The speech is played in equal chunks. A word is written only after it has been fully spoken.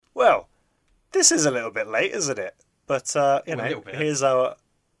Well, this is a little bit late, isn't it? But here's our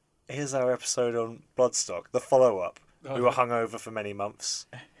episode on Bloodstock, the follow-up. We were hungover for many months.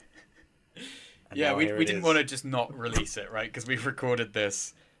 Yeah, we didn't want to just not release it, right? Because we recorded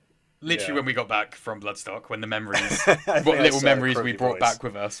this literally when we got back from Bloodstock, when the memories, what little memories we brought back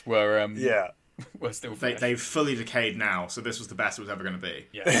with us were were still fresh. They've fully decayed now, so this was the best it was ever going to be.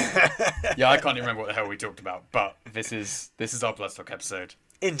 Yeah, I can't even remember what the hell we talked about, but this is our Bloodstock episode.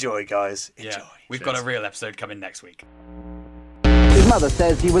 Enjoy, guys. Enjoy. Yeah, we've got a real episode coming next week. His mother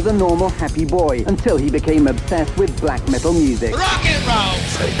says he was a normal, happy boy until he became obsessed with black metal music. Rock and roll!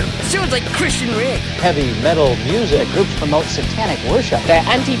 Sounds like Christian Rick. Heavy metal music. Groups promote satanic worship. They're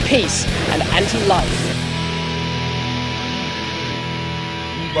anti-peace and anti-life.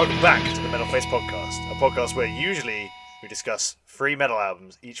 Welcome back to the Metal Face Podcast, a podcast where usually we discuss 3 metal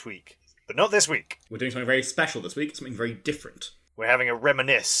albums each week, but not this week. We're doing something very special this week, something very different. We're having a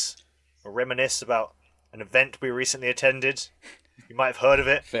reminisce about an event we recently attended. You might have heard of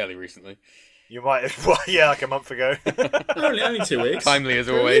it. Fairly recently. You might have, like a month ago. only 2 weeks. Timely as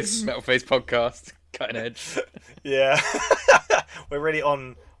always, Metal Face Podcast, cutting edge. Yeah. We're really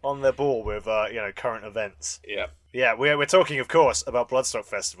on the ball with, current events. Yeah. Yeah, we're talking, of course, about Bloodstock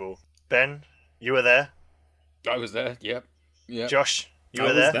Festival. Ben, you were there. I was there, yep. Josh, you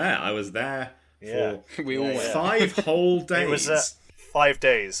were there. I was there for we all went. 5 whole days. It was 5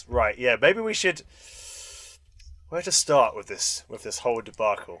 days, right? Yeah, maybe we should. Where to start with this whole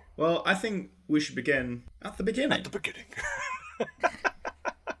debacle? Well, I think we should begin at the beginning. At the beginning.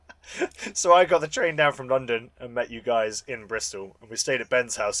 So I got the train down from London and met you guys in Bristol, and we stayed at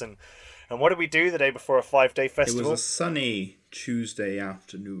Ben's house. And what did we do the day before a 5-day festival? It was a sunny Tuesday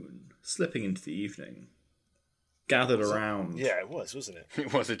afternoon, slipping into the evening. Gathered around. Yeah, it was, wasn't it?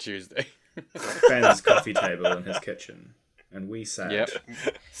 It was a Tuesday. Ben's coffee table in his kitchen, and we sat. Yep.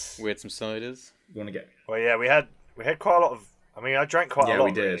 We had some ciders. You want to get? Well, yeah, we had quite a lot of. I mean, I drank quite a lot.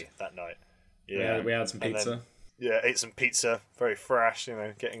 We did. Really, that night. Yeah, we had some pizza. Ate some pizza. Very fresh,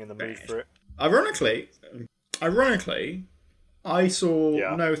 getting in the mood for it. Ironically, I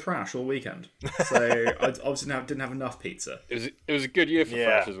saw no thrash all weekend, so I obviously didn't have enough pizza. It was a good year for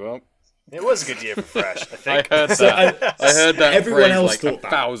thrash as well. It was a good year for thrash, I think. I heard that. Everyone phrase else like thought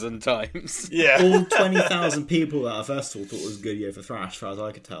that 1,000 times. Yeah. All 20,000 people at our festival thought it was a good year for thrash, as far as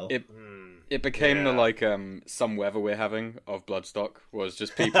I could tell. It became the some weather we're having of Bloodstock was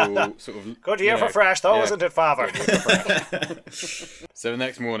just people sort of good year for thrash, though, isn't it, Father? So the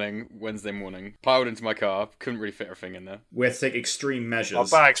next morning, Wednesday morning, piled into my car, couldn't really fit everything in there. We had to take extreme measures. Our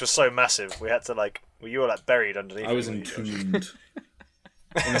bags were so massive, we had to you were buried underneath. I was entombed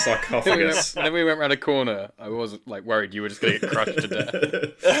in a sarcophagus. And then we went round a corner. I was worried you were just going to get crushed to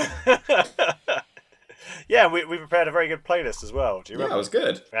death. Yeah, we prepared a very good playlist as well. Do you remember? Yeah, it was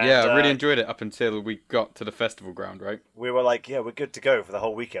good. And, I really enjoyed it up until we got to the festival ground, right? We were we're good to go for the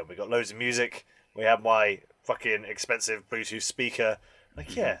whole weekend. We got loads of music. We had my fucking expensive Bluetooth speaker.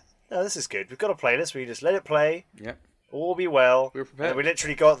 This is good. We've got a playlist where you just let it play. Yep. All will be well. We were prepared. And we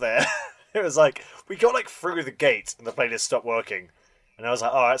literally got there. It was we got through the gate and the playlist stopped working. And I was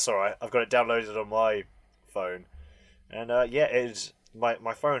like, oh, that's alright. I've got it downloaded on my phone. And it's...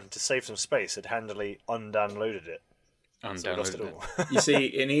 My phone, to save some space, had handily undownloaded it. So lost it all. You see,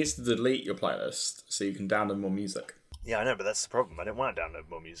 it needs to delete your playlist so you can download more music. Yeah, I know, but that's the problem. I didn't want to download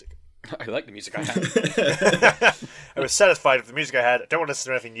more music. I like the music I had. I was satisfied with the music I had. I don't want to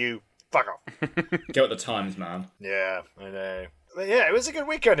listen to anything new. Fuck off. Go with the times, man. Yeah, I know. But yeah, it was a good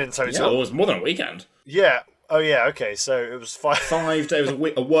weekend in total. Yeah, it was more than a weekend. Yeah. Oh, yeah, okay, so it was 5 days,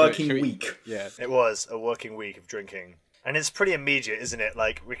 a working week. Yeah. It was a working week of drinking. And it's pretty immediate, isn't it?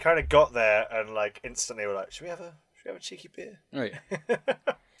 We kind of got there and instantly we're like, should we have a cheeky beer? Oh yeah,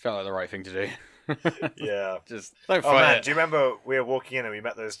 felt like the right thing to do. Yeah, just don't fight. fight Man, it. do you remember we were walking in and we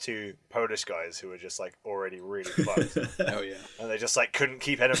met those 2 Polish guys who were just already really fucked? Oh yeah, and they just couldn't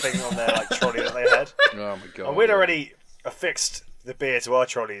keep anything on their trolley that they had. Oh my god! And we'd already affixed the beer to our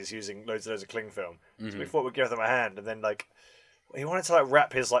trolleys using loads of cling film, so we thought we'd give them a hand. And then he wanted to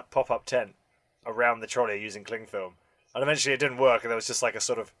wrap his pop-up tent around the trolley using cling film. And eventually it didn't work, and there was just a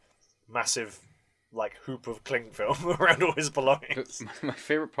sort of massive hoop of cling film around all his belongings. But my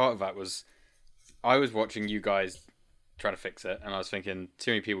favourite part of that was I was watching you guys trying to fix it, and I was thinking,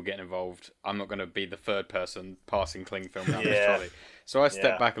 too many people getting involved. I'm not going to be the third person passing cling film around this trolley. So I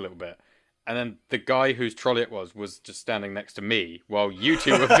stepped back a little bit. And then the guy whose trolley it was just standing next to me while you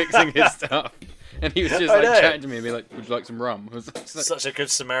 2 were fixing his stuff. And he was just chatting to me and be like, would you like some rum? I was Such a good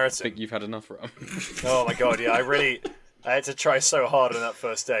Samaritan. I think you've had enough rum. Oh my god, yeah, I had to try so hard on that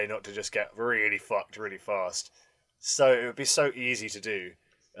first day not to just get really fucked really fast. So it would be so easy to do.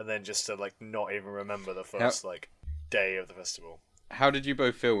 and then just to like not even remember the first like day of the festival. How did you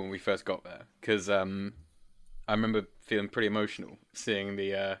both feel when we first got there? Because I remember feeling pretty emotional seeing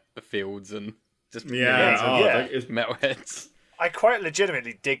the fields and just metalheads. I quite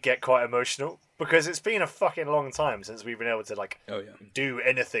legitimately did get quite emotional because it's been a fucking long time since we've been able to like do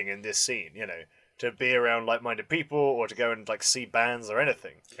anything in this scene, you know, to be around like-minded people or to go and like see bands or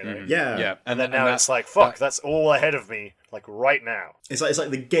anything, you know. Yeah. And then now it's like, fuck, that's all ahead of me, like right now. It's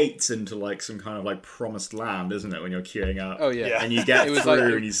like the gates into like some kind of like promised land, isn't it? When you're queuing up. Oh yeah. And you get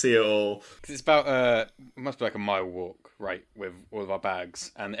through and you see it all. It's about it must be like a mile walk, right, with all of our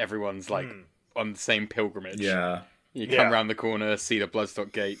bags, and everyone's like on the same pilgrimage. Yeah. You come around the corner, see the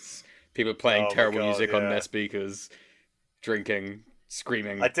Bloodstock gates. People are playing terrible music on their speakers, drinking,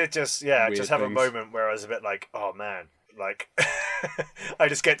 screaming. I did just have a moment where I was a bit like, oh man, like I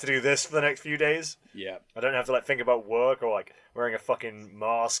just get to do this for the next few days. Yeah. I don't have to like think about work or like wearing a fucking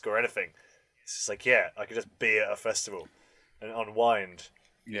mask or anything. It's just like, I could just be at a festival and unwind.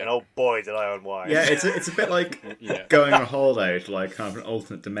 Yeah. And oh boy, did I unwind. Yeah, it's a bit like going on a holiday to like kind of an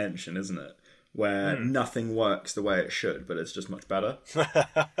alternate dimension, isn't it? Where nothing works the way it should, but it's just much better.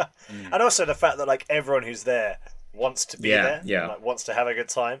 And also the fact that like everyone who's there wants to be there, and, like, wants to have a good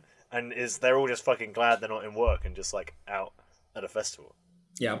time, and they're all just fucking glad they're not in work and just like out at a festival.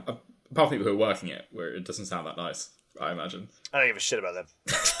 Yeah, apart from people who are working it, where it doesn't sound that nice, I imagine. I don't give a shit about them.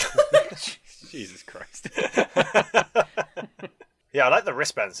 Jesus Christ. Yeah, I like the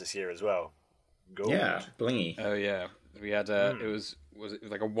wristbands this year as well. Gold. Yeah, blingy. Oh yeah, we had it was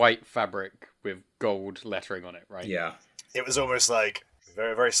like a white fabric with gold lettering on it, right? Yeah. It was almost like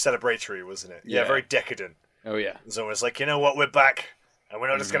very, very celebratory, wasn't it? Yeah, very decadent. Oh yeah. It's almost like, you know what, we're back, and we're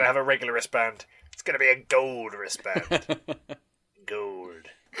not just going to have a regular wristband. It's going to be a gold wristband. Gold.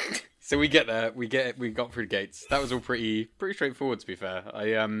 So we get there. We got through the gates. That was all pretty straightforward, to be fair.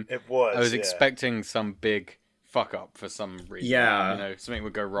 It was. I was expecting some big fuck up for some reason. Yeah. You know, something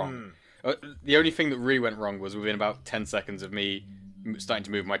would go wrong. The only thing that really went wrong was within about 10 seconds of me starting to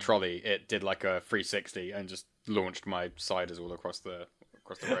move my trolley, it did like a 360 and just launched my ciders all across the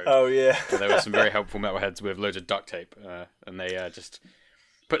road. Oh yeah. So there were some very helpful metalheads with loads of duct tape, and they just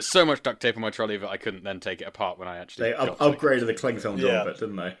put so much duct tape on my trolley that I couldn't then take it apart when I actually. They upgraded the cling film door a bit,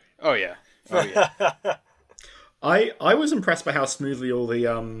 didn't they? Oh yeah. Oh yeah. I was impressed by how smoothly all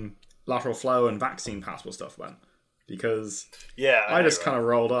the lateral flow and vaccine passport stuff went. Because I just kind of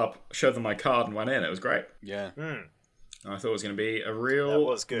rolled up, showed them my card, and went in. It was great. Yeah. I thought it was going to be a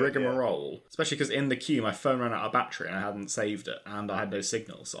real rigmarole. Especially because in the queue, my phone ran out of battery and I hadn't saved it, and I had no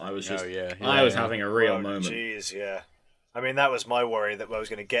signal. So I was just, I was having a real moment. Jeez, yeah. I mean, that was my worry, that I was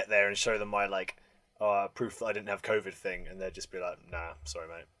going to get there and show them my proof that I didn't have COVID thing, and they'd just be like, "Nah, sorry,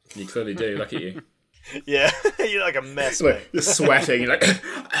 mate." You clearly do. Look at you. Yeah, you're like a mess, mate. You're sweating. You're like,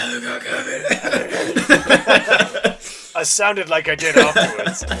 "I got COVID." I sounded like I did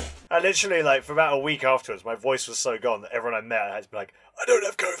afterwards. I literally, like, for about a week afterwards, my voice was so gone that everyone I met had to be like, "I don't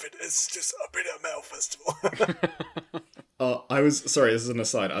have COVID. It's just I've been at a metal festival." I was sorry. This is an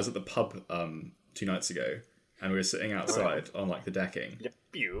aside. I was at the pub 2 nights ago, and we were sitting outside on like the decking,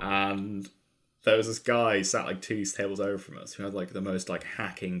 and there was this guy sat like 2 tables over from us who had like the most like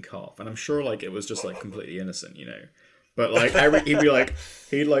hacking cough, and I'm sure like it was just like completely innocent, you know. But like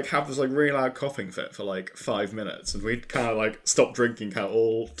he'd like have this like really loud coughing fit for like 5 minutes, and we'd kind of like stop drinking, kind of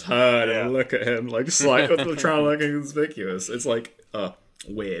all turn and look at him, like just like trying to look inconspicuous. It's like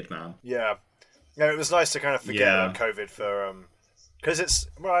weird, man. Yeah, it was nice to kind of forget about COVID for because it's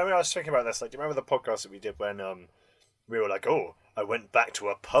I was thinking about this. Like, do you remember the podcast that we did when we were like, oh, I went back to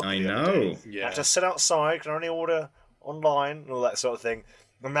a pub. I know. Yeah. I had to sit outside, can only order online and all that sort of thing.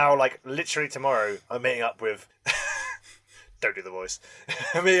 And now, like, literally tomorrow, I'm meeting up with. Don't do the voice.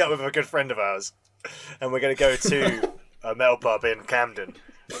 I'm meeting up with a good friend of ours, and we're going to go to a metal pub in Camden,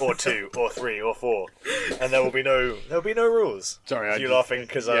 or 2, or 3, or 4, and there will be no rules. Sorry, you laughing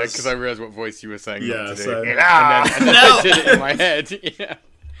because I realised what voice you were saying. Yeah, not to so... do. And then I did it in my head.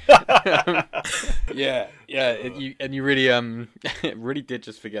 You really it really did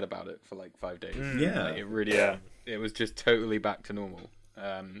just forget about it for like 5 days. Like, it really it was just totally back to normal.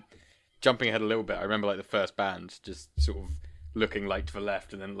 Jumping ahead a little bit, I remember like the first band just sort of looking like to the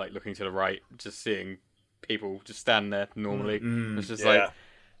left and then like looking to the right, just seeing people just stand there normally. It's just like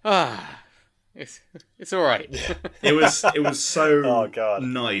it's all right. It was so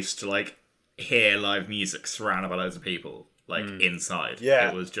nice to like hear live music surrounded by loads of people. Like inside,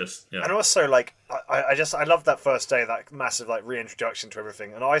 it was just, and also like I love that first day, that massive like reintroduction to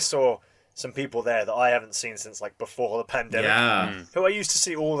everything, and I saw some people there that I haven't seen since like before the pandemic, who I used to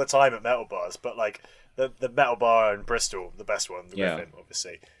see all the time at metal bars, but like the metal bar in Bristol, the best one, the Griffin,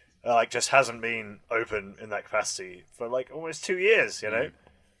 obviously, just hasn't been open in that capacity for like almost 2 years. You know.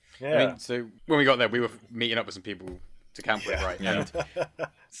 Yeah. I mean, so when we got there, we were meeting up with some people to camp with, right? Yeah. And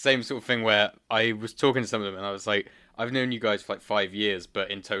same sort of thing where I was talking to some of them, and I was like, I've known you guys for like 5 years,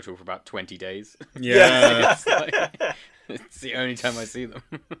 but in total for about 20 days. Yeah. It's the only time I see them.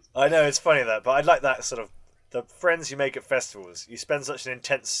 I know, it's funny that, but I'd like that sort of, the friends you make at festivals, you spend such an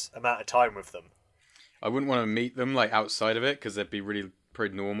intense amount of time with them. I wouldn't want to meet them like outside of it, because they'd be really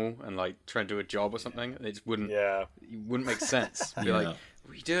pretty normal and like trying to do a job or something. It just wouldn't, it wouldn't make sense. Be like,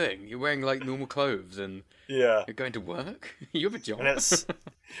 what are you doing? You're wearing like normal clothes and you're going to work? You have a job.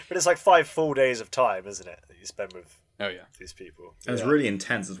 But it's like 5 full days of time, isn't it, that you spend with these people. And it's really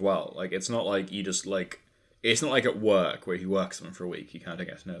intense as well. Like, it's not like you just like, it's not like at work where you work someone for a week, you kind of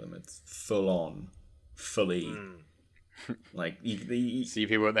get to know them. It's full on, fully, like, you see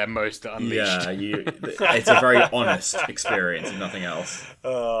people at their most unleashed. Yeah, it's a very honest experience and nothing else.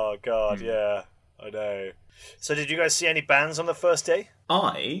 Oh, God, yeah, I know. So did you guys see any bands on the first day?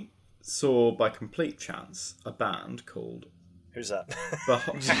 I saw, by complete chance, a band called... Who's that? They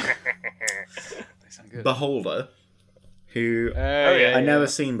sound good. Beholder, who I never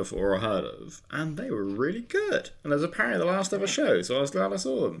seen before or heard of, and they were really good. And it was apparently the last ever show, so I was glad I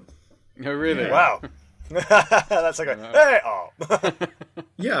saw them. Oh, really? Yeah. Wow. That's like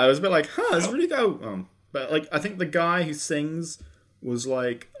Yeah, I was a bit like, it's really good. But like, I think the guy who sings was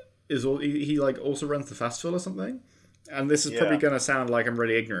like... He like also runs the festival or something, and this is probably going to sound like I'm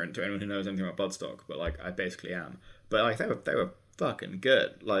really ignorant to anyone who knows anything about Bloodstock, but like I basically am. But like they were fucking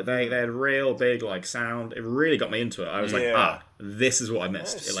good. Like they had real big like sound. It really got me into it. I was like, this is what I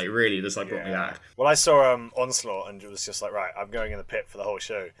missed. It like really just like brought me back. Well, I saw Onslaught and it was just like, right, I'm going in the pit for the whole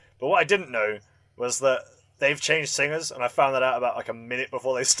show. But what I didn't know was that they've changed singers, and I found that out about like a minute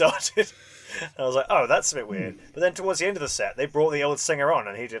before they started. And I was like, oh, that's a bit weird. But then towards the end of the set, they brought the old singer on,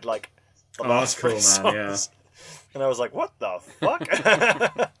 and he did like the last cool, 3 songs. Yeah. And I was like, what the fuck?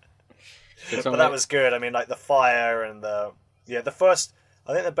 But that was good. I mean, like the fire and the first.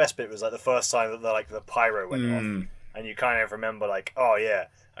 I think the best bit was like the first time that the pyro went off, and you kind of remember like, oh yeah,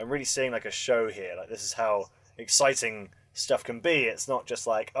 I'm really seeing like a show here. Like this is how exciting stuff can be. It's not just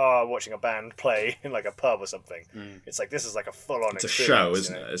like watching a band play in like a pub or something. It's like this is like a full on. It's a show,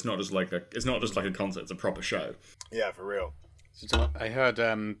 isn't it? It's not just like a concert. It's a proper show. Yeah, for real. So I heard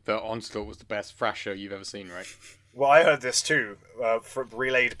that Onslaught was the best thrash show you've ever seen, right? Well, I heard this too,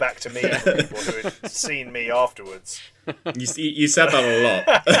 relayed back to me from people who had seen me afterwards. You said that a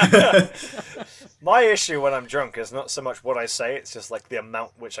lot. My issue when I'm drunk is not so much what I say; it's just like the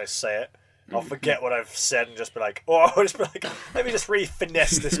amount which I say it. I'll forget what I've said and just be like, I'll just be like, let me just really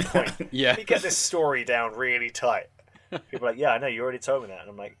finesse this point. Let me get this story down really tight. People are like, yeah, I know, you already told me that. And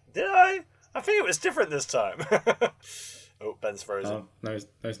I'm like, did I? I think it was different this time. Oh, Ben's frozen. No,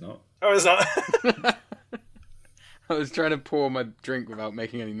 it's not. Oh, it's not? I was trying to pour my drink without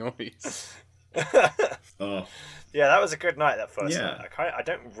making any noise. Yeah, that was a good night, that first night. I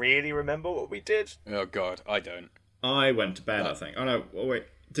don't really remember what we did. Oh, God, I don't. I went to bed, I think. Oh, no, wait.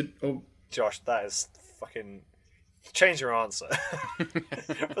 Josh, that is fucking... Change your answer.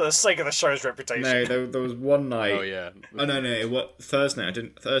 For the sake of the show's reputation. No, there was one night... Oh, yeah. Oh, no.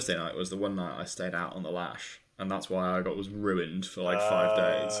 Thursday night was the one night I stayed out on the lash. And that's why I was ruined for like 5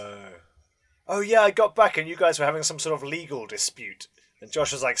 days. Oh, yeah, I got back and you guys were having some sort of legal dispute. And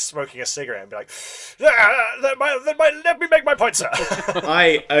Josh was like smoking a cigarette and be like, let me make my point, sir.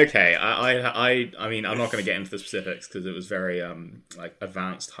 I mean, I'm not going to get into the specifics because it was very like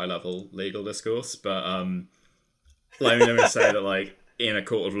advanced, high level legal discourse. But let me say that like in a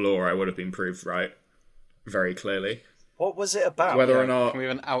court of law, I would have been proved right very clearly. What was it about? Whether or not can we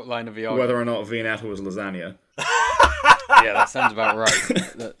have an outline of the argument? Whether or not Viennetta was lasagna. Yeah, that sounds about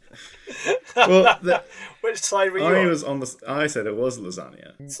right. Well, which side were you on? I said it was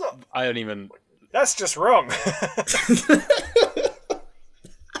lasagna. I don't even. That's just wrong.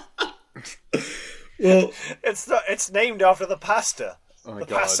 Well, it's not. It's named after the pasta. Oh my the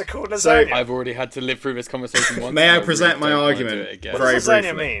God. pasta called lasagna. So, I've already had to live through this conversation once. May I present my argument? What does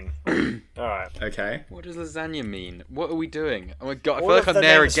lasagna mean? All right. Okay. What does lasagna mean? What are we doing? Oh my God! I feel like I'm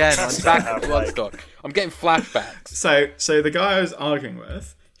there again. I'm back at Bloodstock. I'm getting flashbacks. So the guy I was arguing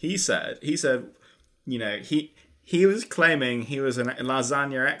with, he said, you know, he was claiming he was a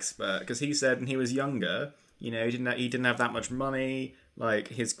lasagna expert because he said when he was younger, you know, he didn't have that much money, like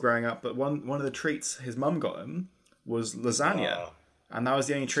his growing up, but one of the treats his mum got him was lasagna. And that was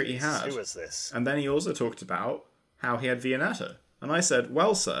the only treat he had. Who was this? And then he also talked about how he had Viennetta. And I said,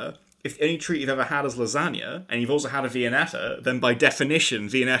 well, sir, if the only treat you've ever had is lasagna, and you've also had a Viennetta, then by definition,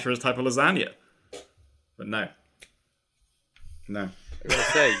 Viennetta is a type of lasagna. But no. I gotta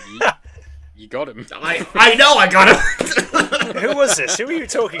say, you got him. I know I got him! Who was this? Who were you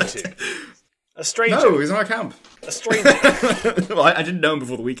talking to? A stranger? No, he was in our camp. A stranger? Well, I didn't know him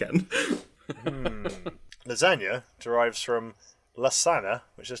before the weekend. Lasagna derives from lasana,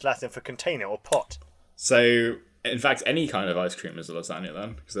 which is Latin for container or pot. So, in fact, any kind of ice cream is a lasagna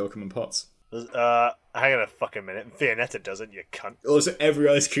then, because they all come in pots. Hang on a fucking minute. Viennetta doesn't, you cunt. Also, every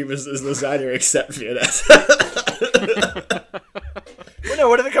ice cream is lasagna except Viennetta. Well, no,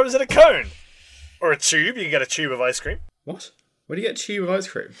 what if it comes in a cone? Or a tube? You can get a tube of ice cream. What? Where do you get a tube of ice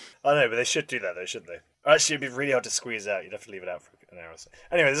cream? I know, but they should do that though, shouldn't they? Actually, it'd be really hard to squeeze out. You'd have to leave it out for an hour or so.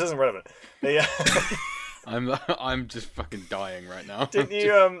 Anyway, this isn't relevant. I'm just fucking dying right now. Didn't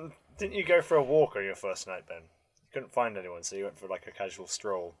you go for a walk on your first night, Ben? You couldn't find anyone, so you went for like a casual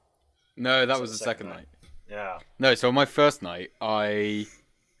stroll. No, that was the second night. Yeah. No, so on my first night, I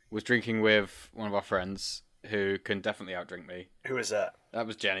was drinking with one of our friends who can definitely outdrink me. Who was that? That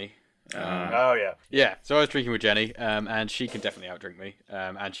was Jenny. Oh, yeah. Yeah, so I was drinking with Jenny, and she can definitely outdrink me,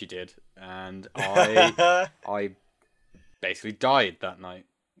 and she did. And I basically died that night.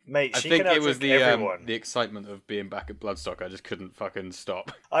 Mate, I she think can it was everyone. the excitement of being back at Bloodstock. I just couldn't fucking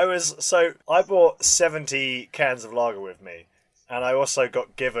stop. I bought 70 cans of lager with me, and I also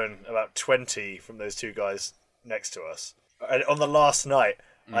got given about 20 from those two guys next to us. And on the last night,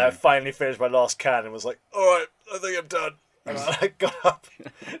 I finally finished my last can and was like, alright, I think I'm done. And I got up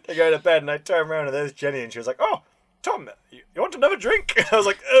to go to bed, and I turned around and there's Jenny, and she was like, oh, Tom, you want another drink? I was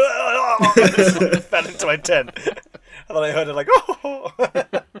like, I fell into my tent. And then I heard it like, oh.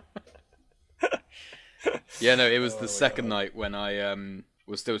 Yeah, no, it was the second night when I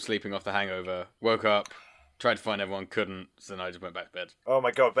was still sleeping off the hangover. Woke up, tried to find everyone, couldn't, so then I just went back to bed. Oh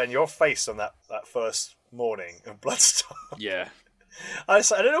my god, Ben, your face on that first morning of Bloodstock. Yeah. I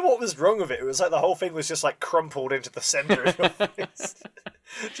don't know what was wrong with it. It was like the whole thing was just like crumpled into the centre of your face.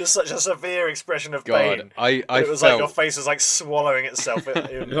 Just such a severe expression of pain. It was like your face was like swallowing itself. Like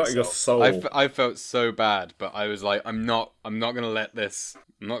your soul. I felt so bad, but I was like, I'm not gonna let this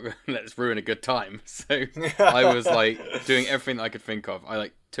ruin a good time. So I was like doing everything that I could think of. I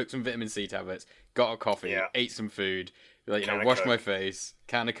like took some vitamin C tablets, got a coffee, ate some food, like washed my face,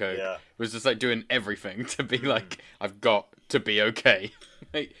 can of Coke. Yeah. Was just like doing everything to be like, I've got to be okay.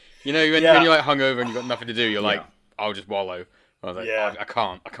 Like, when you're like hungover and you've got nothing to do, you're like, I'll just wallow. I was like, I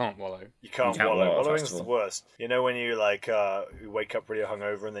can't wallow. You can't wallow. Wallowing's the worst. You know when you like you wake up really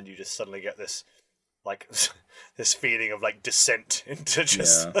hungover and then you just suddenly get this like this feeling of like descent into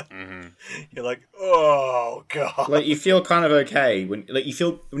just you're like, oh god. Like you feel kind of okay when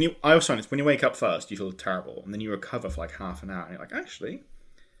you wake up first you feel terrible and then you recover for like half an hour and you're like, actually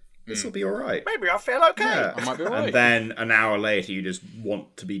this will be alright. Maybe I feel okay. Yeah. I might be alright. And then an hour later you just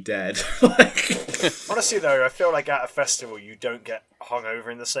want to be dead. Honestly though, I feel like at a festival you don't get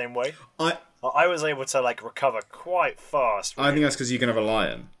hungover in the same way. I was able to like recover quite fast. I think that's because you can have a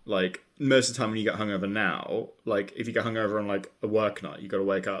lion. Like most of the time when you get hungover now, like if you get hungover on like a work night, you got to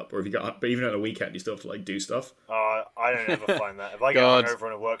wake up, or if you but even on a weekend, you still have to like do stuff. I don't ever find that. If I get hungover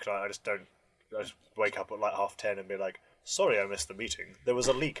on a work night, I just wake up at like 10:30 and be like, sorry, I missed the meeting. There was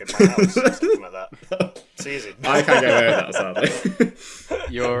a leak in my house. Something like that. It's easy. I can't get away with that, sadly.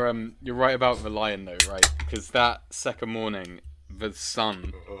 You're right about the lion though, right? Because that second morning, the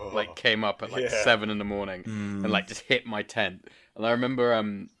sun like came up at like 7 a.m. and like just hit my tent. And I remember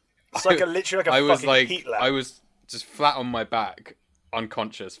it's like literally like a fucking heat lamp. I was just flat on my back,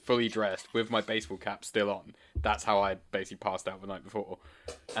 unconscious, fully dressed, with my baseball cap still on. That's how I basically passed out the night before.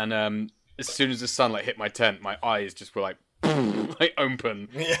 And as soon as the sun like hit my tent, my eyes just were like like open.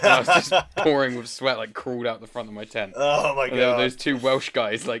 Yeah. And I was just pouring with sweat, like crawled out the front of my tent. Oh my god! And there were those two Welsh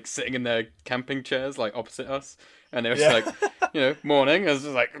guys like sitting in their camping chairs like opposite us, and they were just like, morning. I was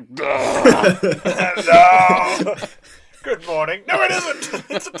just like, no. Good morning. No, it isn't.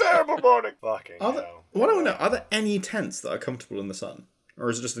 It's a terrible morning. Fucking hell. What I want to know, are there any tents that are comfortable in the sun, or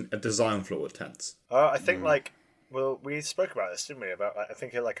is it just a design flaw with tents? I think well, we spoke about this, didn't we? About I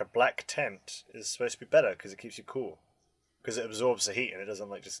think like a black tent is supposed to be better because it keeps you cool, because it absorbs the heat and it doesn't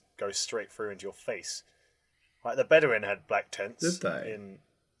like just go straight through into your face. Like the Bedouin had black tents. Did they? In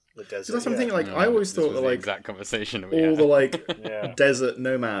the desert. That's something like I always thought that like exact conversation all the like desert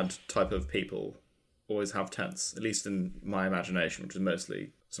nomad type of people always have tents, at least in my imagination, which is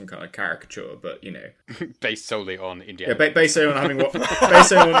mostly some kind of caricature, but based solely on Indiana. Yeah, based on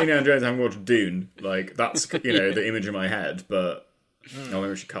Indiana Jones having watched Dune, like that's the image in my head. But maybe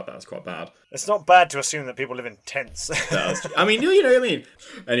we should cut that. It's quite bad. It's not bad to assume that people live in tents. I mean, you know what I mean.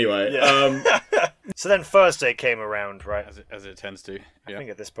 Anyway, so then Thursday came around, right? As it tends to. I think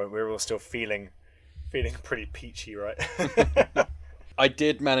at this point we were all still feeling Feeling pretty peachy, right? I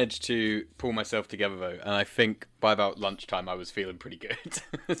did manage to pull myself together though, and I think by about lunchtime I was feeling pretty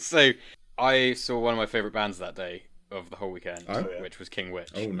good. So I saw one of my favourite bands that day of the whole weekend, which was King Witch.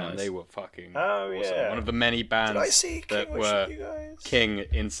 Oh, nice. And they were fucking awesome. Yeah. One of the many bands that were King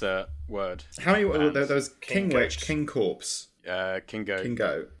insert word. How many? There was King Witch, King Corpse. King Go. King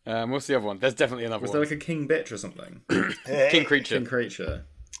Go. What's the other one? There's definitely another Was one. there like a King Bitch or something? King Creature. King Creature.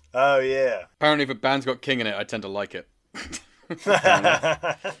 Oh, yeah. Apparently if a band's got King in it, I tend to like it.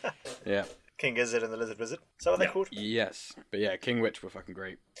 Yeah. King Gizzard and the Lizard Wizard. Is that what they're called? Yes. But yeah, King Witch were fucking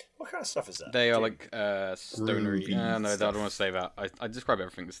great. What kind of stuff is that? They are like stonery. No, I don't want to say that. I describe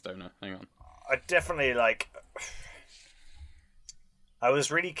everything as stoner. Hang on. I definitely I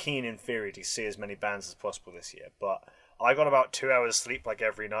was really keen in theory to see as many bands as possible this year, but I got about 2 hours sleep like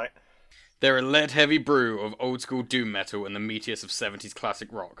every night. They're a lead-heavy brew of old-school doom metal and the meatiest of 70s classic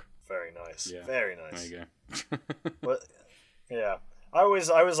rock. Very nice. Yeah. Very nice. There you go. But yeah, I was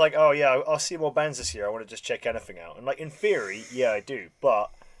like, oh yeah, I'll see more bands this year. I want to just check anything out. And like in theory, yeah, I do.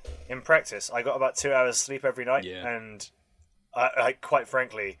 But in practice, I got about 2 hours sleep every night, and I quite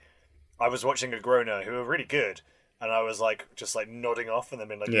frankly, I was watching a Groner who were really good, and I was like just like nodding off and then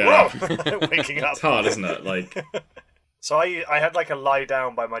being like, whoa, waking up. It's hard, isn't it? Like. So I had like a lie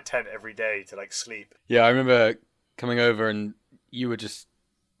down by my tent every day to like sleep. Yeah, I remember coming over and you were just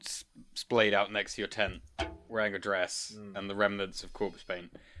splayed out next to your tent, wearing a dress and the remnants of corpse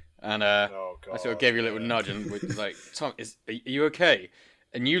paint. And I sort of gave you a little nudge and was like, Tom, are you okay?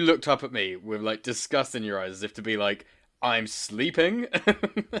 And you looked up at me with like disgust in your eyes as if to be like, I'm sleeping? I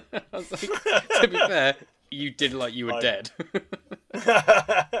was like, to be fair, you did like you were dead.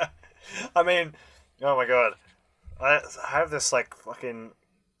 I mean, oh my god. I have this like fucking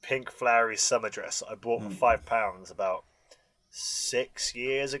pink flowery summer dress I bought for £5 about 6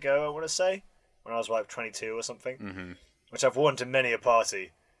 years ago, I want to say, when I was like 22 or something, which I've worn to many a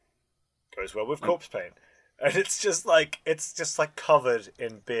party. Goes well with corpse paint, and it's just like covered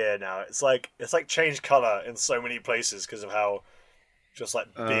in beer now. It's like changed color in so many places because of how just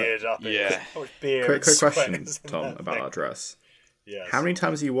like beard up. Yeah. How much beer. Quick question, Tom, about that dress. Yes. How many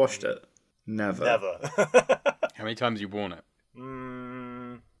times have you washed it? Never. How many times have you worn it?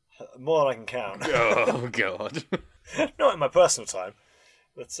 More than I can count. Oh god. Not in my personal time,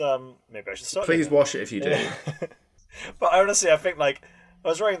 but maybe I should start. Please wash it if you do. But honestly, I think like I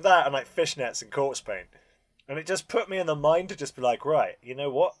was wearing that and like fishnets and corpse paint, and it just put me in the mind to just be like, right, you know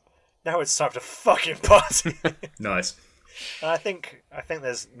what? Now it's time to fucking party. Nice. And I think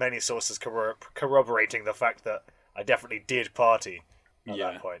there's many sources corroborating the fact that I definitely did party at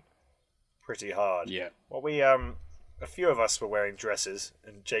that point, pretty hard. Yeah. Well, we a few of us were wearing dresses,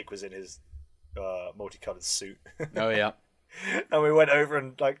 and Jake was in his multicolored suit. Oh yeah. And we went over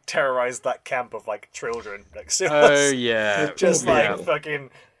and like terrorized that camp of like children. Like, oh yeah. Just like fucking.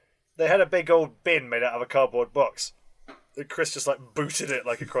 They had a big old bin made out of a cardboard box. And Chris just like booted it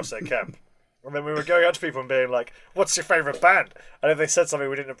like across their camp. And then we were going out to people and being like, "What's your favourite band?" And if they said something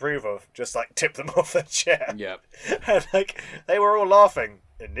we didn't approve of, just like tip them off their chair. Yep. And like they were all laughing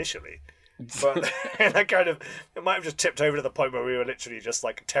initially. But and I kind of it might have just tipped over to the point where we were literally just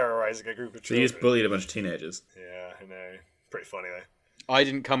like terrorizing a group of So children. you just bullied a bunch of teenagers. Yeah, I know. Pretty funny though. I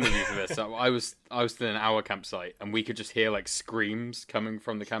didn't come with you for this. I was still in our campsite, and we could just hear like screams coming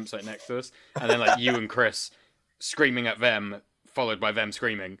from the campsite next to us, and then like you and Chris screaming at them, followed by them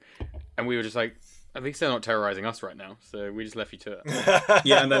screaming, and we were just like, at least they're not terrorizing us right now. So we just left you to it.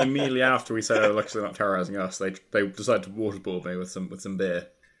 Yeah, and then immediately after we said, "Oh, look, they're not terrorizing us," they decided to waterboard me with some beer.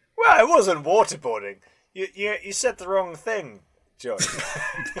 Well, it wasn't waterboarding. You said the wrong thing, Josh.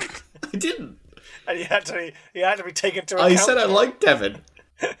 I didn't. And you had to be taken to account. I said I liked Devon.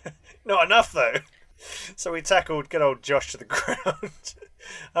 Not enough though. So we tackled good old Josh to the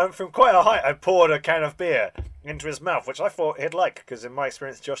ground. From quite a height, I poured a can of beer into his mouth, which I thought he'd like, because in my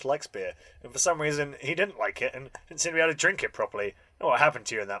experience, Josh likes beer. And for some reason, he didn't like it and didn't seem to be able to drink it properly. I don't know what happened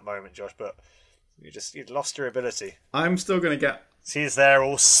to you in that moment, Josh, but you'd lost your ability. I'm still going to get... So he's there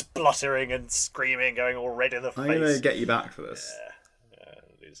all spluttering and screaming, going all red in the face. I'm going to get you back for this. Yeah,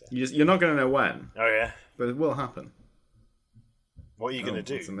 you're not going to know when. Oh, yeah? But it will happen. What are you going to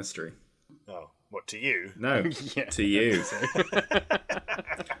do? It's a mystery. Oh, what, to you? No, to you.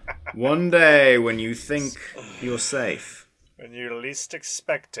 One day when you think you're safe. When you least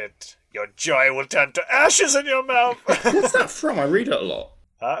expect it, your joy will turn to ashes in your mouth. What's that from? I read it a lot.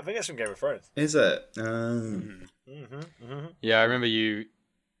 I think it's from Game of Thrones. Is it? Yeah, I remember you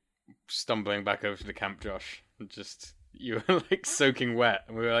stumbling back over to the camp, Josh, and just... You were like soaking wet,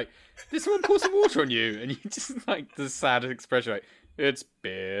 and we were like, "Did someone pour some water on you?" And you just like the saddest expression, like, It's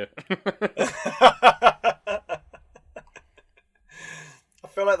beer. I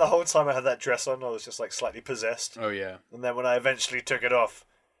feel like the whole time I had that dress on, I was just like slightly possessed. Oh yeah. And then when I eventually took it off,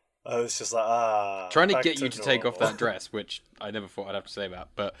 I was just like, trying to get you to take off that dress, which I never thought I'd have to say about,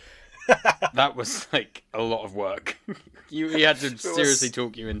 but that was like a lot of work. He had to seriously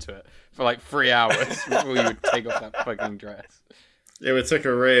talk you into it for like 3 hours before you would take off that fucking dress. It took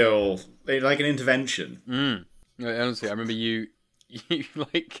a real, like an intervention. Honestly, I remember you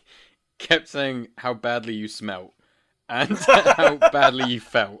like kept saying how badly you smelt and how badly you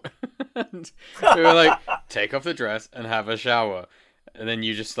felt. And we were like, take off the dress and have a shower. And then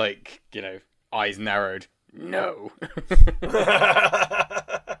you just like, eyes narrowed. No.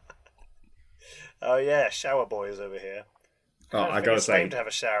 Oh yeah, shower boys over here. I gotta say, to have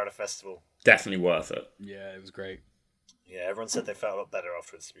a shower at a festival. Definitely worth it. Yeah, it was great. Yeah, everyone said they felt a lot better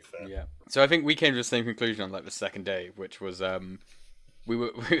afterwards, to be fair. Yeah. So I think we came to the same conclusion on like the second day, which was it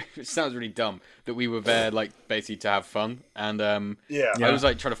sounds really dumb that we were there like basically to have fun, and I was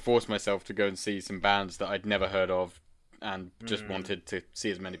like trying to force myself to go and see some bands that I'd never heard of and just wanted to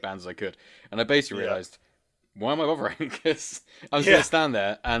see as many bands as I could. And I basically realised, why am I bothering? Because I was going to stand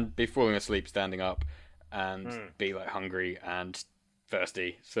there and be falling asleep standing up and be like hungry and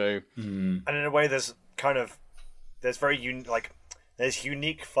thirsty. So and in a way, there's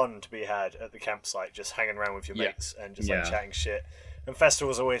unique fun to be had at the campsite, just hanging around with your mates and just like chatting shit. And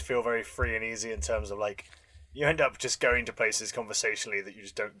festivals always feel very free and easy in terms of like you end up just going to places conversationally that you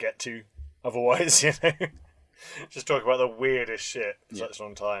just don't get to otherwise. Just talk about the weirdest shit for such a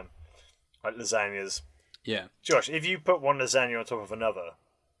long time, like lasagnas. Yeah, Josh, if you put one lasagna on top of another,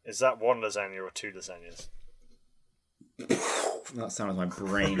 is that one lasagna or two lasagnas? That sounded like my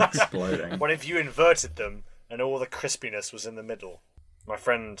brain exploding. What if you inverted them and all the crispiness was in the middle? My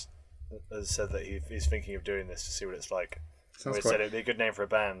friend has said that he's thinking of doing this to see what it's like. He said it'd be a good name for a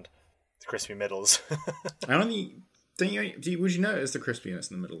band, the Crispy Middles. I don't think. Would you notice the crispiness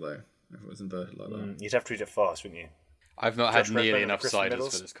in the middle though? If it was inverted like that, you'd have to eat it fast, wouldn't you? I've not had nearly enough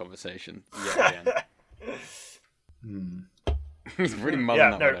ciders for this conversation yet again. He's really mulling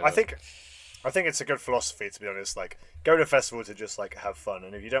that one over. I think it's a good philosophy, to be honest. Like, go to a festival to just like have fun,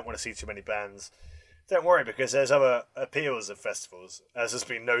 and if you don't want to see too many bands, don't worry, because there's other appeals of festivals. As has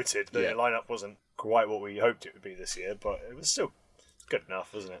been noted, the lineup wasn't quite what we hoped it would be this year, but it was still good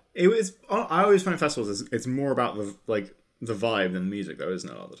enough, wasn't it? It was. I always find festivals it's more about the vibe than the music, though, isn't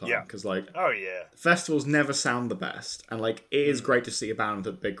it, all the time? Yeah. Because, like... Oh, yeah. Festivals never sound the best. And, like, it is great to see a band with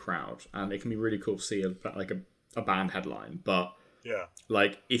a big crowd. And it can be really cool to see, a band headline. But,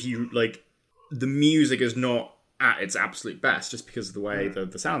 like, if you... Like, the music is not at its absolute best just because of the way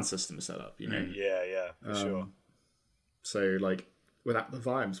the sound system is set up, Yeah, for sure. So, like, without the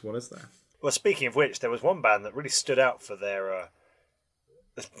vibes, what is there? Well, speaking of which, there was one band that really stood out for their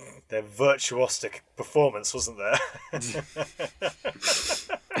virtuosic performance, wasn't there?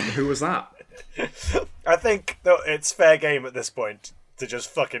 Who was that? I think it's fair game at this point to just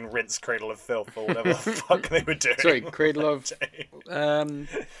fucking rinse Cradle of Filth or whatever the fuck they were doing. Sorry, Cradle of...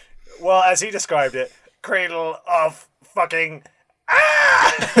 Well, as he described it, Cradle of fucking...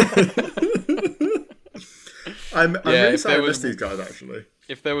 I'm really sorry I missed these guys, actually.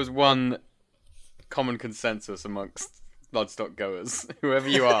 If there was one common consensus amongst Bloodstock goers, whoever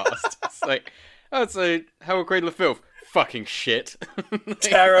you asked, it's like, so how are Cradle of Filth? Fucking shit.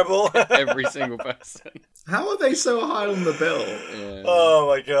 Terrible. Every single person. How are they so high on the bill? Yeah. Oh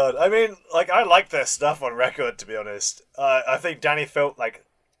my god. I mean, like, I like their stuff on record, to be honest. I think Danny Filth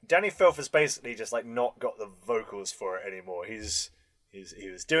has basically just like not got the vocals for it anymore. He was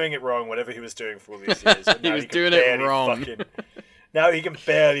doing it wrong, whatever he was doing for all these years. And he was doing it wrong. Now he can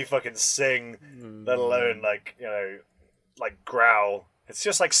barely fucking sing, let alone like growl. It's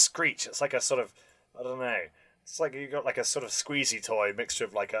just like screech. It's like a sort of, I don't know. It's like you got like a sort of squeezy toy mixture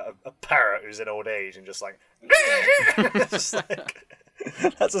of like a parrot who's in old age and just like, just like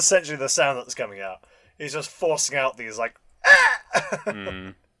that's essentially the sound that's coming out. He's just forcing out these like,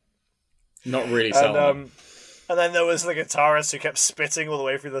 Not really sound. And then there was the guitarist who kept spitting all the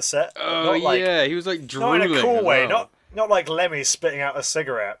way through the set. Oh yeah, he was like drooling. Not in a cool way, not like Lemmy spitting out a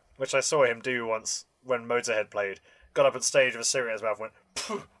cigarette, which I saw him do once when Motorhead played. Got up on stage with a cigarette in his mouth, went,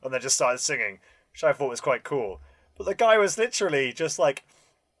 poof, and then just started singing, which I thought was quite cool. But the guy was literally just like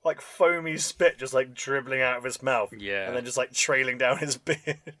foamy spit just like dribbling out of his mouth. Yeah. And then just like trailing down his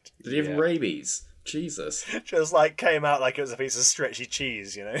beard. Did he have rabies? Jesus. Just like came out like it was a piece of stretchy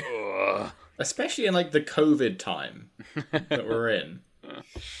cheese, you know? Especially in like the COVID time that we're in.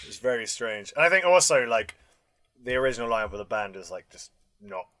 It's very strange. And I think also like the original lineup of the band is like just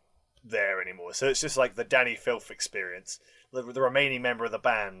not there anymore. So it's just like the Danny Filth experience. the remaining member of the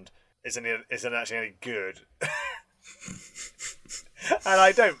band isn't actually any good. And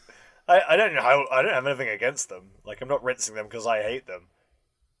I don't have anything against them. Like, I'm not rinsing them because I hate them,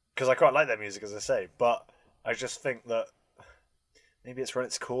 because I quite like their music, as I say. But I just think that maybe it's run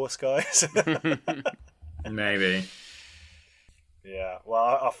its course, guys. Maybe. Yeah. Well,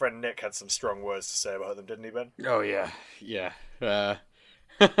 our friend Nick had some strong words to say about them, didn't he, Ben? Oh yeah.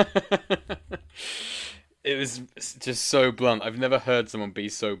 It was just so blunt. I've never heard someone be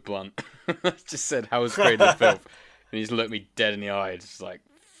so blunt. Just said, "How was Cradle of Filth?" And he's looked me dead in the eye, just like,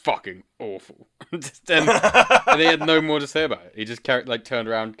 fucking awful. And he had no more to say about it. He just turned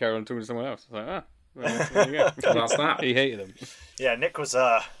around, carried on talking to someone else. I was like, well, there you go. That's that. He hated them. Yeah, Nick was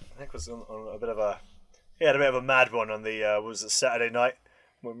on a bit of a. He had a bit of a mad one on the was it Saturday night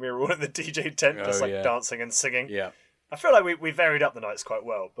when we were all in the DJ tent, just dancing and singing. Yeah. I feel like we varied up the nights quite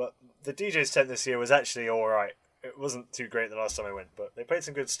well, but the DJ's tent this year was actually all right. It wasn't too great the last time I went, but they played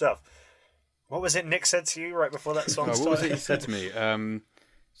some good stuff. What was it Nick said to you right before that song started? What was it he said to me?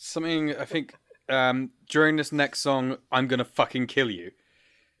 Something, I think, during this next song, I'm going to fucking kill you.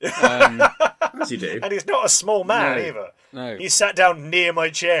 As you do. And he's not a small man either. No. He sat down near my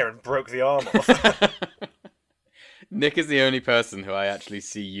chair and broke the arm off. Nick is the only person who I actually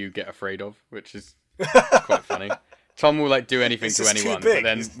see you get afraid of, which is quite funny. Tom will like do anything to anyone, but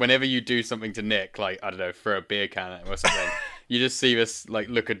then whenever you do something to Nick, like, I don't know, throw a beer can at him or something, you just see this like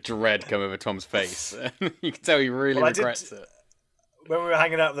look of dread come over Tom's face. You can tell he really regrets it. When we were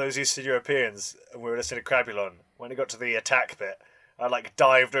hanging out with those Eastern Europeans and we were listening to Crabulon, when he got to the attack bit, I like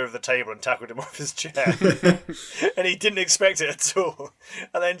dived over the table and tackled him off his chair. And he didn't expect it at all.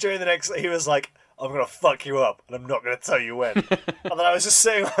 And then during the next, he was like, "I'm going to fuck you up and I'm not going to tell you when." And then I was just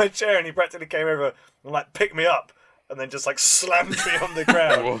sitting on my chair and he practically came over and like picked me up and then just like slammed me on the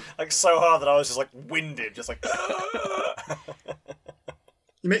ground. Like so hard that I was just like winded, just like...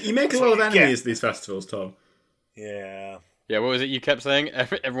 You make a lot of enemies at these festivals, Tom. Yeah. Yeah, what was it you kept saying?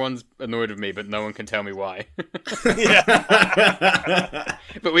 Everyone's annoyed with me, but no one can tell me why. Yeah.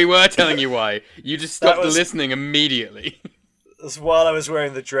 But we were telling you why. You just stopped listening immediately. That's while I was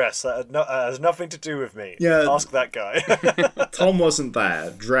wearing the dress. That has nothing to do with me. Yeah. Ask that guy. Tom wasn't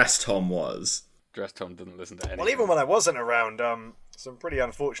there. Dress Tom was. Dress Tom didn't listen to anything. Well, even when I wasn't around, some pretty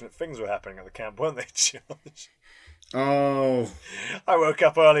unfortunate things were happening at the camp, weren't they, George? Oh. I woke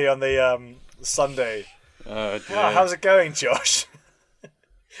up early on the Sunday. Oh, dear. Oh, how's it going, Josh?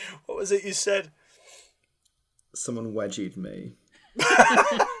 What was it you said? Someone wedgied me.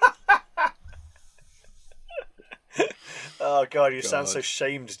 Oh, God, you sound so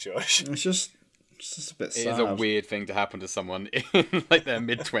shamed, Josh. It's just a bit sad. It is a weird thing to happen to someone in like their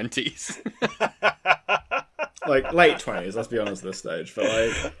mid-20s. Like late 20s, let's be honest at this stage. But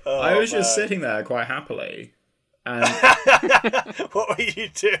like, I was just sitting there quite happily. And what were you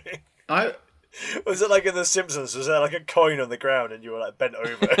doing? Was it like in The Simpsons? Was there like a coin on the ground and you were like bent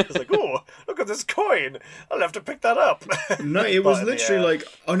over? It was like, oh, look at this coin. I'll have to pick that up. No, it was literally like,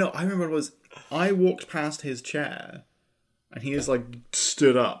 oh no, I remember what it was. I walked past his chair and he was like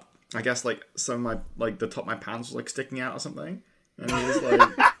stood up. I guess like some of my, like the top of my pants was like sticking out or something. And he was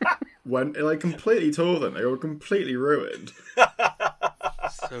like, completely tore them. They were completely ruined.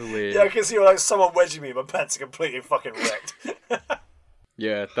 So weird. Yeah, I can see like someone wedging me and my pants are completely fucking wrecked.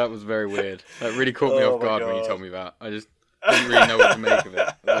 Yeah, that was very weird. That really caught me off guard when you told me that. I just didn't really know what to make of it.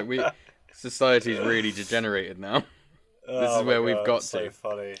 Like society's really degenerated now. This is where we've got so to.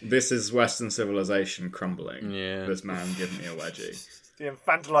 Funny. This is Western civilization crumbling. Yeah. This man giving me a wedgie. The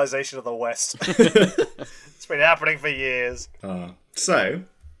infantilization of the West. It's been happening for years. So,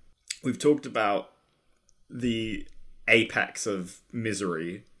 we've talked about the apex of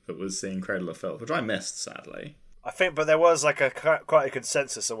misery that was seeing Cradle of Filth, which I missed, sadly. I think, but there was like quite a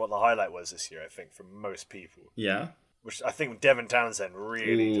consensus on what the highlight was this year, I think, from most people. Yeah? Which I think Devin Townsend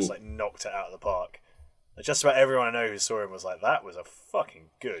really just like knocked it out of the park. Like, just about everyone I know who saw him was like, that was a fucking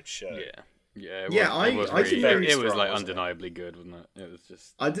good show. Yeah. It was like undeniably good, wasn't it? It was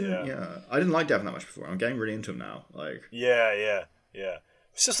just. I didn't like Devin that much before. I'm getting really into him now. Like. Yeah.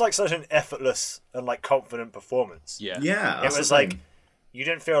 It's just like such an effortless and like confident performance. Yeah. It was like you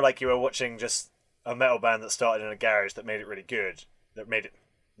didn't feel like you were watching just a metal band that started in a garage that made it really good, that made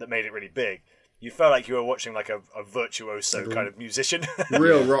it really big. You felt like you were watching like a virtuoso kind of musician.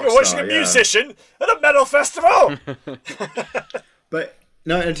 Real rock star. You're watching a musician at a metal festival. But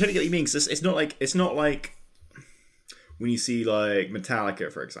no, I totally get what you mean. Cause it's not like when you see like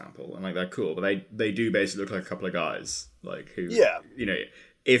Metallica, for example, and like they're cool, but they do basically look like a couple of guys like who, you know,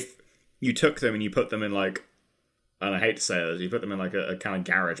 if you took them and you put them in like and I hate to say this, you put them in like a kind of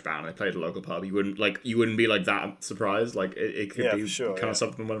garage band and they played a local pub, you wouldn't be like that surprised. Like it could be kind of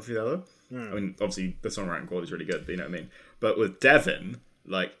something one for the other. I mean, obviously the songwriting quality is really good, but you know what I mean. But with Devin,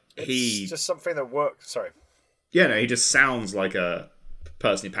 like it's just something that works. Sorry. Yeah, no, he just sounds like a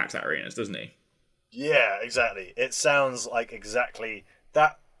person who packs out arenas, doesn't he? Yeah, exactly. It sounds like exactly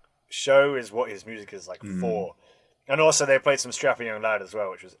that show is what his music is like for. And also they played some Strapping Young Lad as well,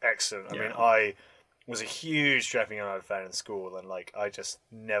 which was excellent. I mean, I was a huge Strapping Young Lad fan in school, and like I just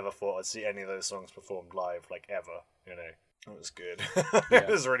never thought I'd see any of those songs performed live, like ever. You know, it was good. It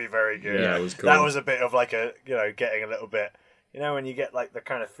was really very good. Yeah, it was cool. That was a bit of like a getting a little bit. You know, when you get like the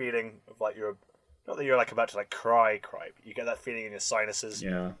kind of feeling of like not that you're like about to like cry, but you get that feeling in your sinuses.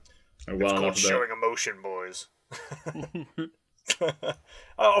 Yeah. It's called showing emotion, boys.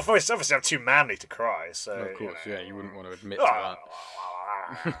 Obviously, I'm too manly to cry, so... Of course, you wouldn't want to admit to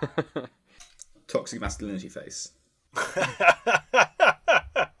that. Toxic masculinity face.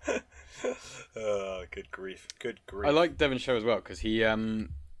 Oh, good grief. I like Devin's show as well, because he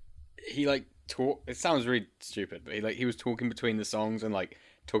like, talk... It sounds really stupid, but he was talking between the songs and, like,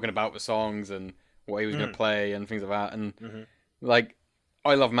 talking about the songs and what he was going to play and things like that, and, like...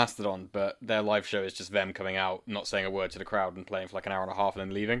 I love Mastodon, but their live show is just them coming out, not saying a word to the crowd, and playing for like an hour and a half, and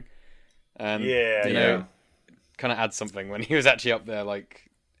then leaving. And you know, kind of adds something when he was actually up there, like,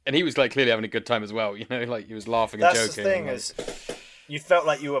 and he was like clearly having a good time as well. You know, like he was laughing and joking. That's the thing is, you felt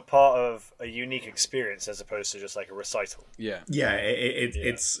like you were part of a unique experience as opposed to just like a recital. Yeah,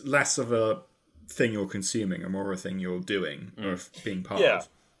 it's less of a thing you're consuming and more of a thing you're doing or being part of.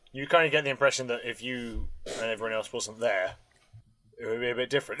 You kind of get the impression that if you and everyone else wasn't there, it would be a bit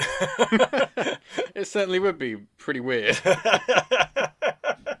different. It certainly would be pretty weird. I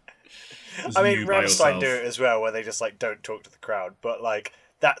mean, Rammstein do it as well, where they just like don't talk to the crowd, but like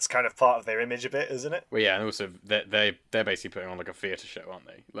that's kind of part of their image a bit, isn't it? Well, yeah, and also they're basically putting on like a theatre show, aren't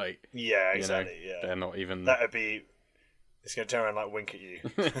they? Like, yeah, exactly. You know, they're not even. That would be. It's going to turn around and like wink at you.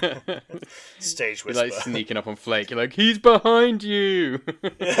 Stage whisper. You're like sneaking up on Flake. You're like, he's behind you.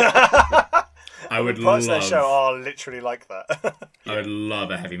 I would parts love. Of their show are literally like that. I would love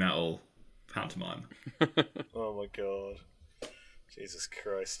a heavy metal pantomime. Oh my god, Jesus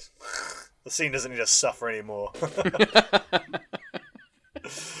Christ! The scene doesn't need to suffer anymore.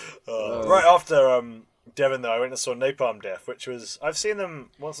 Right after Devon, though, I went and saw Napalm Death, which was I've seen them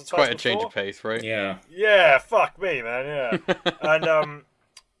once or twice. Quite a change of pace, right? Yeah. Yeah, fuck me, man. Yeah, and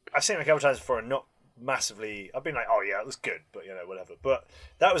I've seen them a couple times before, and not massively. I've been like, oh yeah, it was good, but you know, whatever. But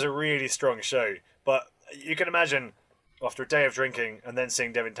that was a really strong show. But you can imagine after a day of drinking and then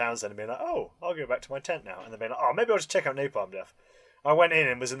seeing Devin Townsend and being like, oh, I'll go back to my tent now, and then being like, oh, maybe I'll just check out Napalm Death. I went in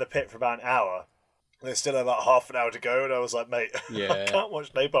and was in the pit for about an hour. There's still about half an hour to go, and I was like, mate, I can't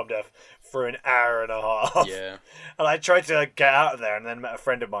watch Napalm Death for an hour and a half. Yeah. And I tried to get out of there, and then met a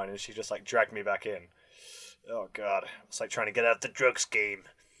friend of mine, and she just like dragged me back in. Oh god, it's like trying to get out of the drugs game.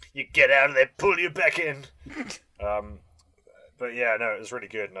 You get out and they pull you back in. But yeah, no, it was really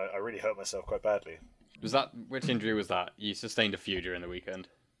good, and I really hurt myself quite badly. Which injury was that? You sustained a few during the weekend.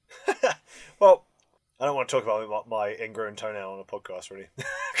 Well, I don't want to talk about my ingrown toenail on a podcast, really.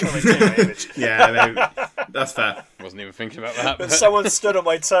 Can't maintain my image. Yeah, no, that's fair. Wasn't even thinking about that. But someone stood on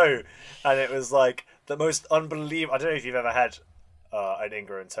my toe, and it was like the most unbelievable. I don't know if you've ever had an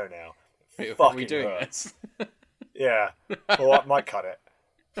ingrown toenail. It fucking hurts. Yeah, or I might cut it.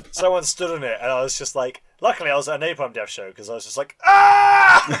 Someone stood on it, and I was just like, luckily I was at a Napalm Death show, because I was just like,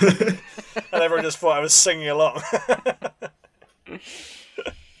 ah! And everyone just thought I was singing along.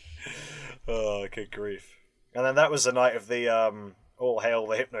 Oh, good grief. And then that was the night of the All Hail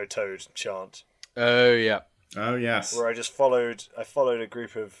the Hypnotoad chant. Oh, yeah. Oh, yes. Where I followed a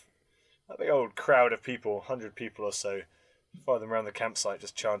group of, a big old crowd of people, 100 people or so, followed them around the campsite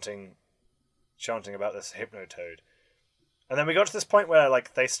just chanting about this Hypnotoad. And then we got to this point where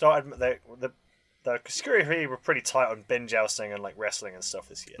like they started the security were pretty tight on bin jousting and like wrestling and stuff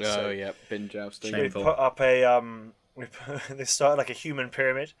this year. Oh so yeah, bin jousting. We put up a they started like a human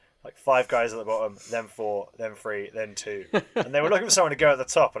pyramid, like 5 guys at the bottom, then 4, then 3, then 2, and they were looking for someone to go at the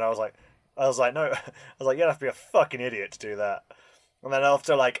top, and I was like, you'd have to be a fucking idiot to do that. And then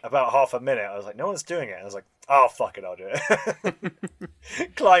after like about half a minute, I was like, no one's doing it. And I was like, oh fuck it, I'll do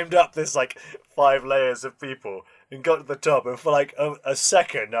it. Climbed up this like 5 layers of people and got to the top, and for like a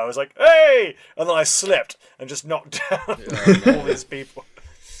second I was like, hey, and then I slipped and just knocked down all these people.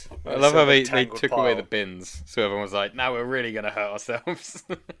 I love how they took away the bins, so everyone was like, now we're really going to hurt ourselves.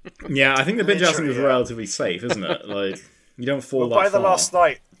 Yeah, I think the bin jousting is relatively safe, isn't it? Like, you don't fall that far. By the last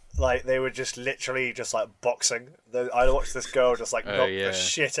night, like they were just literally just like boxing. I watched this girl just like knock the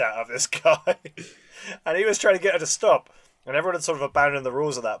shit out of this guy, and he was trying to get her to stop, and everyone had sort of abandoned the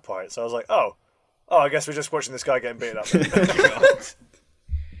rules at that point. So I was like, oh, I guess we're just watching this guy getting beaten up.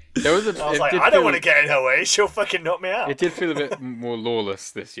 I was like, I don't want to get in her way. She'll fucking knock me out. It did feel a bit more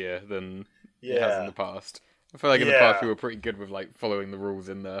lawless this year than it has in the past. I feel like in the past we were pretty good with like following the rules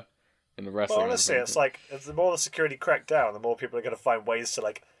in the wrestling. Well, honestly, it's like the more the security crack down, the more people are going to find ways to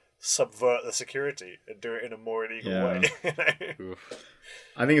like subvert the security and do it in a more illegal way.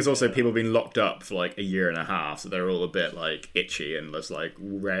 I think it's also people being locked up for like a year and a half, so they're all a bit like itchy and just like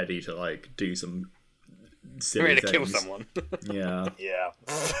ready to like do some silly ready things. to kill someone. Yeah.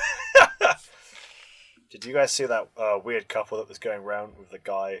 Did you guys see that weird couple that was going around with the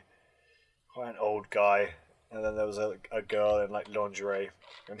guy, quite an old guy, and then there was a girl in like lingerie,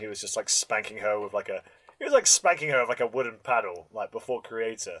 and he was just like spanking her with like a wooden paddle like before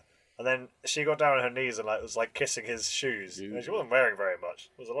Creator, and then she got down on her knees and like was like kissing his shoes. And she wasn't wearing very much.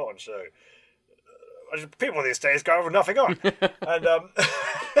 There was a lot on show. People these days go with nothing on, and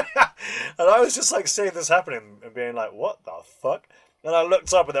and I was just like seeing this happening and being like, what the fuck? And I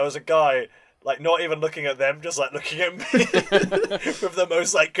looked up and there was a guy like not even looking at them, just like looking at me with the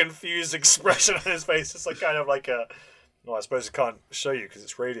most like confused expression on his face. It's like kind of like a, well, I suppose I can't show you because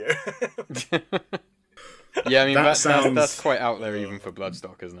it's radio. Yeah, I mean that's quite out there even for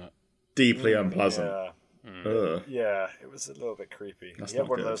Bloodstock, isn't it? Deeply unpleasant. Yeah, it was a little bit creepy. He had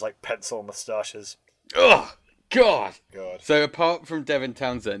one of those like pencil moustaches. Oh God! So apart from Devin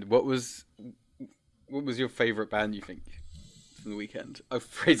Townsend, what was your favourite band you think from the weekend? I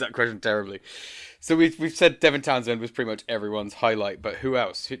phrased that question terribly. So we've said Devin Townsend was pretty much everyone's highlight, but who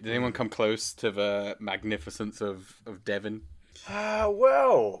else? Did anyone come close to the magnificence of Devin?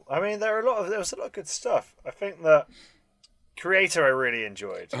 Well, I mean there was a lot of good stuff. I think that Creator I really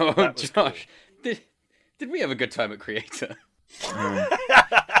enjoyed. Oh, Josh, cool. Did we have a good time at Creator?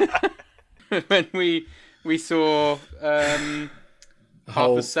 When we saw half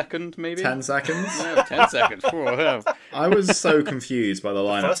a second, maybe 10 seconds. No, 10 seconds. Oh, hell. I was so confused by the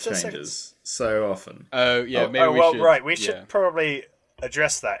lineup changes so often. Oh yeah, we should probably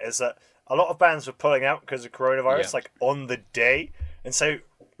address that. Is that a lot of bands were pulling out because of coronavirus, like on the day, and so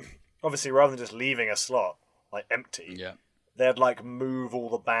obviously rather than just leaving a slot like empty, they'd like move all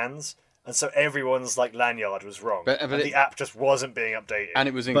the bands. And so everyone's like lanyard was wrong. But the app just wasn't being updated. And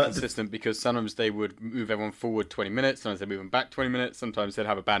it was inconsistent because sometimes they would move everyone forward 20 minutes, sometimes they'd move them back 20 minutes, sometimes they'd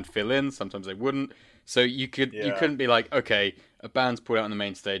have a band fill in, sometimes they wouldn't. So you couldn't be like, okay, a band's pulled out on the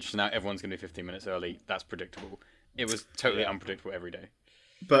main stage, so now everyone's going to be 15 minutes early. That's predictable. It was totally unpredictable every day.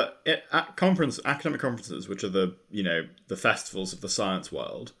 But at academic conferences, which are the festivals of the science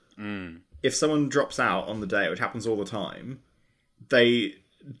world, if someone drops out on the day, which happens all the time, they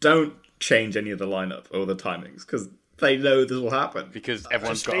don't change any of the lineup or the timings because they know this will happen. Because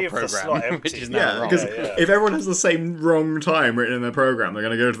everyone's got a program, which is now wrong. Because if everyone has the same wrong time written in their program, they're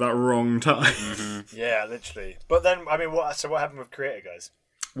going to go to that wrong time. Mm-hmm. Yeah, literally. But then, I mean, what happened with Creator, guys?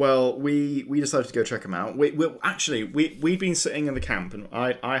 Well, we decided to go check them out. We'd been sitting in the camp, and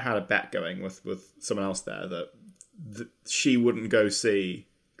I had a bet going with someone else there that she wouldn't go see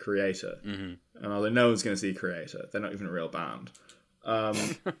Creator. Mm-hmm. And I was like, no one's going to see Creator. They're not even a real band.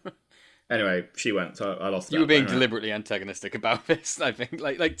 Anyway, she went, so I lost. You were being deliberately antagonistic about this, I think,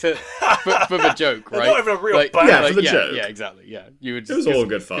 like for the joke, right? Not even a real band. Yeah, for the joke. Yeah, exactly. Yeah, it was all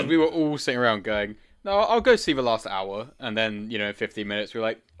good fun. Because we were all sitting around going, "No, I'll go see the last hour," and then 15 minutes. We were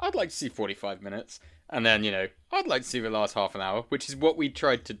like, "I'd like to see 45 minutes," and then I'd like to see the last half an hour, which is what we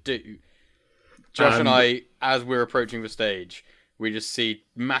tried to do. Josh and I, as we're approaching the stage, we just see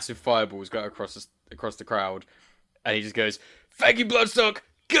massive fireballs go across the crowd, and he just goes, "Thank you, Bloodstock.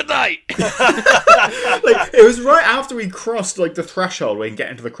 Good night." It was right after we crossed the threshold where you can get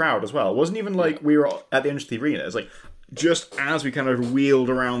into the crowd as well. It wasn't even we were at the end of the arena. It was just as we kind of wheeled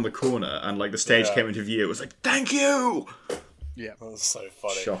around the corner and the stage came into view. It was thank you. Yeah, that was so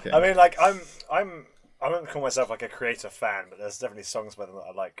funny. Shocking. I mean, I don't call myself a Creator fan, but there's definitely songs by them that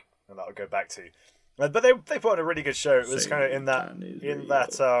I like and that I'll go back to. But they put on a really good show. It was kind of it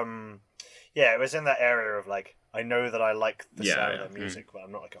was in that area of I know that I like the sound of their music, but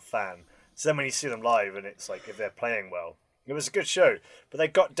I'm not a fan. So then when you see them live, and it's if they're playing well, it was a good show. But they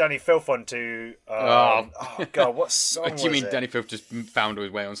got Danny Filth onto. Oh God, what song was it? Do you mean Danny Filth just found his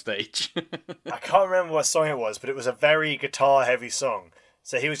way on stage? I can't remember what song it was, but it was a very guitar-heavy song.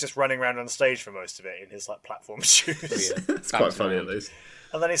 So he was just running around on stage for most of it in his platform shoes. It's quite funny at least.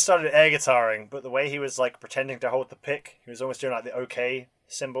 And then he started air guitaring, but the way he was pretending to hold the pick, he was almost doing the OK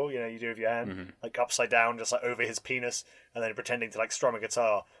symbol, you do with your hand, like upside down, just like over his penis, and then pretending to like strum a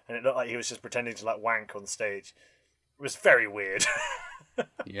guitar, and it looked like he was just pretending to like wank on stage. It was very weird.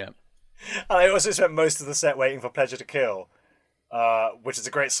 Yeah. And I also spent most of the set waiting for Pleasure to Kill, which is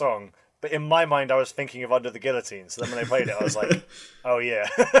a great song. But in my mind, I was thinking of Under the Guillotine. So then when they played it, I was like, oh yeah.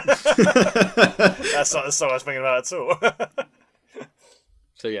 That's not the song I was thinking about at all.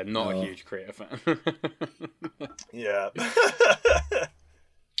 So yeah, not a huge Creator fan. Yeah.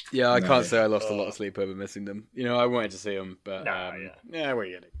 Yeah, I can't say I lost a lot of sleep over missing them. I wanted to see them, but yeah, what are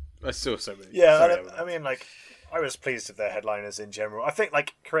you getting? I saw so many. Yeah, I mean, like, I was pleased with their headliners in general. I think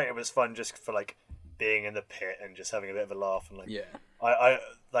like Creator was fun just for like being in the pit and just having a bit of a laugh and like. Yeah. I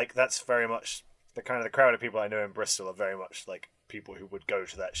like that's very much the crowd of people I know in Bristol are very much like people who would go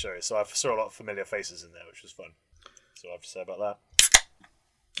to that show. So I saw a lot of familiar faces in there, which was fun. So I have to say about that.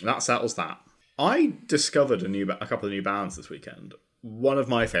 That settles that. I discovered a couple of new bands this weekend. One of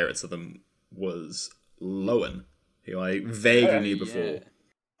my favourites of them was Lowen, who I vaguely knew before. Yeah.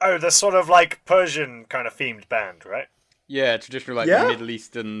 Oh, the sort of like Persian kind of themed band, right? Yeah, traditional like Middle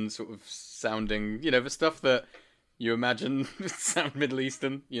Eastern sort of sounding, the stuff that you imagine sound Middle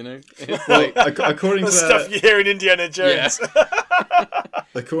Eastern, It's like, according to stuff you hear in Indiana Jones. Yeah.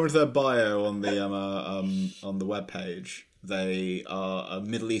 According to their bio on the webpage, they are a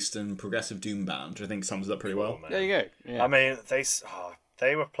Middle Eastern progressive doom band, which I think sums it up pretty well. There you go. Yeah. I mean,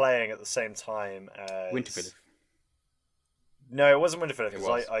 they were playing at the same time as Winterford. No, it wasn't Winterford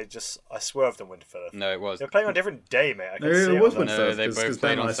because I swerved on Winterford. No, it was. They were playing on a different day, mate. It was Winterford. No, they both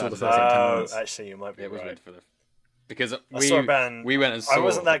played on Saturday. Oh, actually, you might be right. It was right. Winterford. Because we went and saw I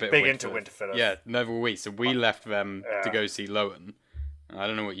wasn't that big into Winterford. Yeah, neither were we. So we left them to go see Lowen. I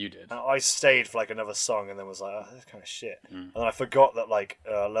don't know what you did. I stayed for like another song and then was like, oh, that's kind of shit. And then I forgot that like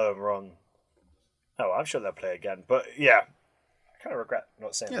Lowen were on. Oh, I'm sure they'll play again. But yeah, I kind of regret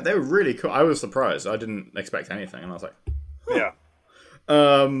not saying that. Yeah, they were really cool. I was surprised. I didn't expect anything. And I was like, yeah.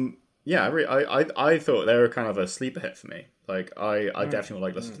 I thought they were kind of a sleeper hit for me. Like, I definitely would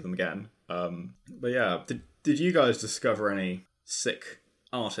like listen to them again. But yeah, did you guys discover any sick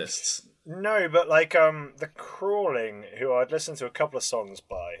artists? No, but like the Crawling, who I'd listened to a couple of songs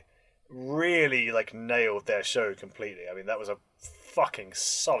by, really like nailed their show completely. I mean, that was a fucking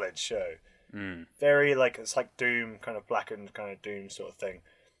solid show. Very like it's like doom, kind of blackened kind of doom sort of thing.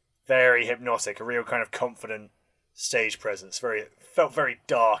 Very hypnotic, a real kind of confident stage presence. Felt very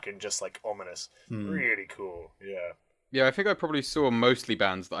dark and just like ominous. Really cool. Yeah. Yeah, I think I probably saw mostly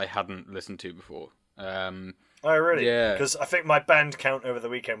bands that I hadn't listened to before. Oh, really? Yeah. Because I think my band count over the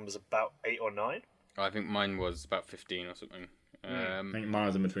weekend was about 8 or 9. I think mine was about 15 or something. I think mine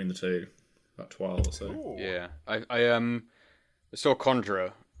was in between the two, about 12 or so. Ooh. Yeah, I saw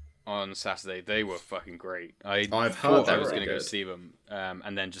Conjurer on Saturday. They were fucking great. I've thought I was going to go see them,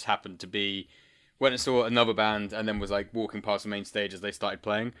 and then just happened to be went and saw another band, and then was like walking past the main stage as they started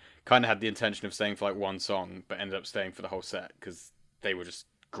playing. Kind of had the intention of staying for like one song, but ended up staying for the whole set because they were just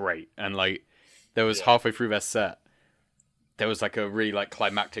great. And like there was halfway through their set, there was like a really like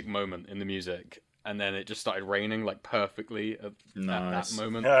climactic moment in the music. And then it just started raining like perfectly at that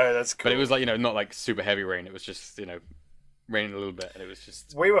moment. Oh, that's cool. But it was like, not like super heavy rain. It was just, raining a little bit, and it was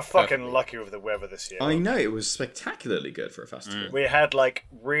just. We were fucking lucky with the weather this year. I know, it was spectacularly good for a festival. We had like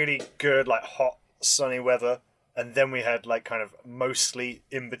really good, like hot, sunny weather, and then we had like kind of mostly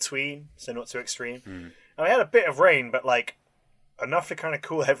in between, so not too extreme. And we had a bit of rain, but like enough to kind of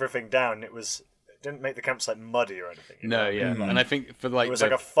cool everything down. It didn't make the campsite muddy or anything. No, yeah. And I think for like... It was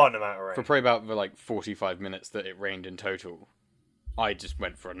like a fun amount of rain. For probably about the like 45 minutes that it rained in total, I just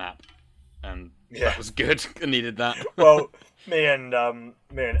went for a nap. And that was good. I needed that. Well, me and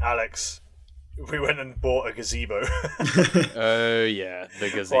Alex, we went and bought a gazebo. Oh, yeah.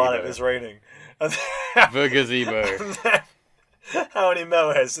 The gazebo. While it was raining. The gazebo. How many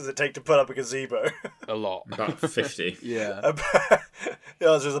metalheads does it take to put up a gazebo? A lot. About 50. Yeah. The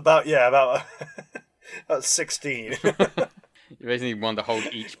answer was about 16. You basically need one to hold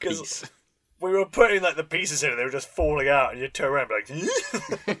each piece. We were putting like the pieces in and they were just falling out, and you'd turn around and be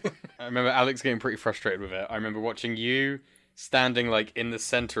like... I remember Alex getting pretty frustrated with it. I remember watching you standing like in the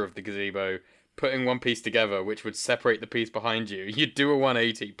center of the gazebo, putting one piece together, which would separate the piece behind you. You'd do a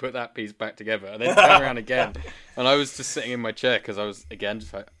 180, put that piece back together, and then turn around again. And I was just sitting in my chair because I was, again,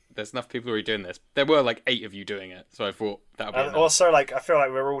 just like, there's enough people already doing this. There were like 8 of you doing it, so I thought that would be enough. Also, like, I feel like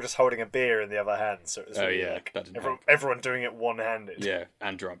we were all just holding a beer in the other hand, so it was really, like, that didn't help. everyone doing it one-handed. Yeah,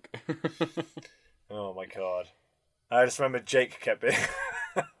 and drunk. Oh my god. I just remember Jake kept being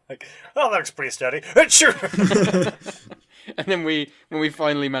like, oh, that looks pretty sturdy. And then when we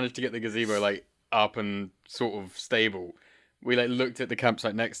finally managed to get the gazebo like up and sort of stable, we like looked at the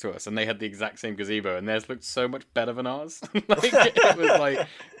campsite next to us, and they had the exact same gazebo, and theirs looked so much better than ours. Like it was like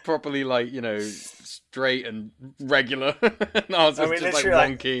properly like straight and regular, and ours was just like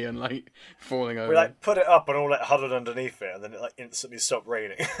wonky and like falling over. We like put it up and all like huddled underneath it, and then it like instantly stopped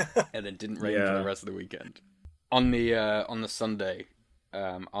raining. And then didn't rain for the rest of the weekend. On the Sunday,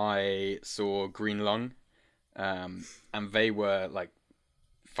 I saw Green Lung, and they were like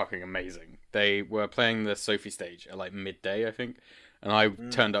fucking amazing. They were playing the Sophie stage at like midday, I think, and I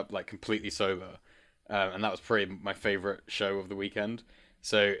turned up like completely sober, and that was probably my favorite show of the weekend.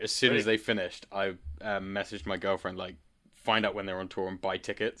 So as soon as they finished, I messaged my girlfriend like, find out when they're on tour and buy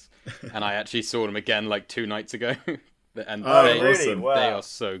tickets. And I actually saw them again like 2 nights ago, and really? Wow. They are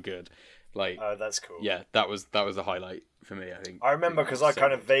so good. Like, oh, that's cool. Yeah, that was a highlight for me, I think. I remember because I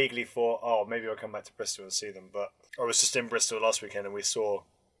kind of vaguely thought, oh, maybe I'll come back to Bristol and see them, but I was just in Bristol last weekend and we saw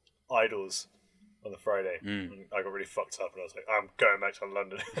Idols on the Friday. And I got really fucked up and I was like, I'm going back to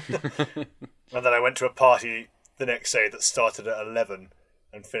London. And then I went to a party the next day that started at 11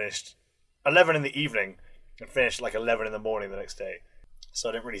 and finished 11 in the evening and finished like 11 in the morning the next day. So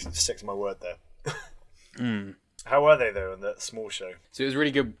I didn't really stick to my word there. How were they though in that small show? So it was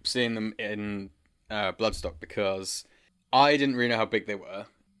really good seeing them in Bloodstock because I didn't really know how big they were.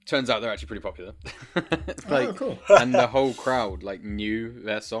 Turns out they're actually pretty popular. Like, cool. And the whole crowd like knew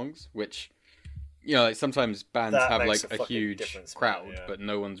their songs, which like sometimes bands That have makes like a a huge difference, crowd, man, yeah. but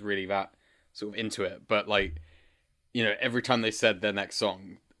no one's really that sort of into it. But like, every time they said their next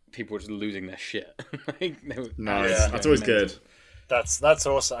song, people were just losing their shit. Like, they were That's always good. That's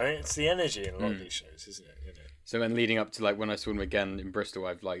awesome. I mean, it's the energy in a lot of these shows, isn't it? So then leading up to like when I saw them again in Bristol,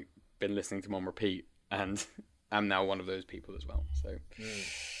 I've like been listening to them on repeat, and I'm now one of those people as well. So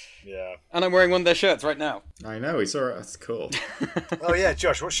yeah, and I'm wearing one of their shirts right now. I know, we saw it. That's cool. Oh yeah,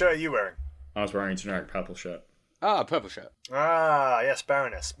 Josh, what shirt are you wearing? I was wearing a generic purple shirt. Ah, purple shirt. Ah, yes,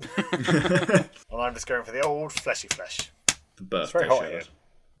 Baroness. And I'm just going for the old fleshy flesh. The birthday It's very hot shirt. here.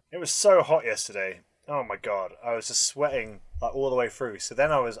 It was so hot yesterday. Oh my god, I was just sweating like all the way through. So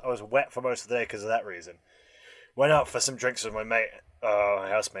then I was wet for most of the day because of that reason. Went out for some drinks with my mate, my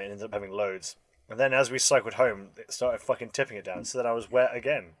housemate, and ended up having loads. And then as we cycled home, it started fucking tipping it down. So then I was wet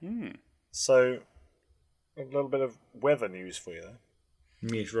again. So a little bit of weather news for you there.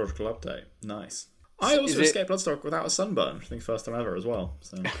 Meteorological update. Nice. I also escaped Bloodstock without a sunburn. I think first time ever as well.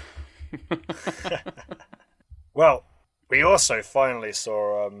 So. Well, we also finally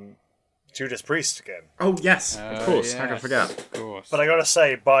saw Judas Priest again. Oh yes, of course. How could I forget? Of course. But I gotta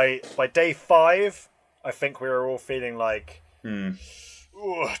say, by day 5, I think we were all feeling like, oh,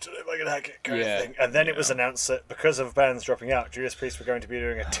 I don't know if I can hack it, kind of thing. And then it was announced that because of bands dropping out, Judas Priest were going to be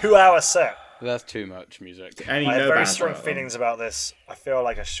doing a 2-hour set. That's too much music. And I have very strong feelings about this. I feel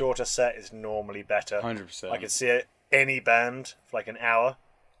like a shorter set is normally better. 100%. I could see any band for like an hour.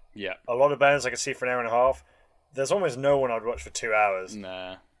 Yeah. A lot of bands I could see for an hour and a half. There's almost no one I'd watch for 2 hours.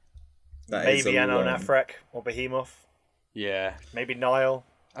 Nah. Maybe Anno Nafrek or Behemoth. Yeah. Maybe Nile.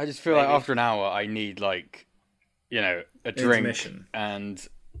 I just feel like after an hour, I need like, a drink Intermission. and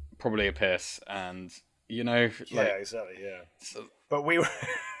probably a piss and, Yeah, exactly, yeah. So, but we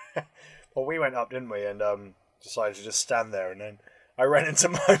well, we went up, didn't we, and decided to just stand there, and then I ran into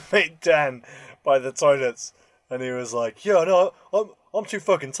my mate Dan by the toilets, and he was like, yeah, no, I'm too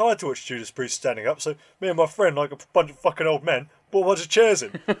fucking tired to watch Judas Priest standing up, so me and my friend, like a bunch of fucking old men, brought a bunch of chairs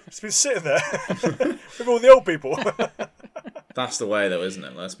in. Just been sitting there with all the old people. That's the way, though, isn't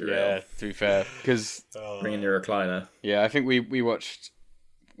it? Let's be real. yeah, to be fair, because Bring in your recliner. I think we watched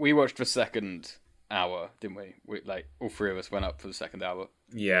the second hour, didn't we? Like all 3 of us went up for the second hour.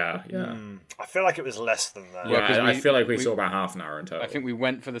 Yeah. I feel like it was less than that. Yeah, 'cause I feel like we saw about half an hour in total. I think we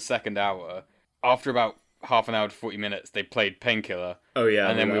went for the second hour. After about half an hour to 40 minutes, they played Painkiller. Oh yeah,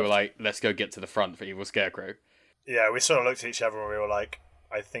 and then we were like, let's go get to the front for Evil Scarecrow. Yeah, we sort of looked at each other and we were like,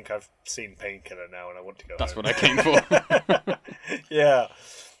 I think I've seen Painkiller now and I want to go That's home. what I came for. Yeah.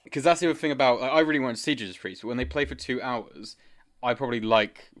 Because that's the other thing about... I really want to see Judas Priest, but when they play for 2 hours, I probably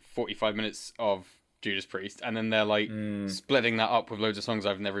like 45 minutes of Judas Priest, and then they're like splitting that up with loads of songs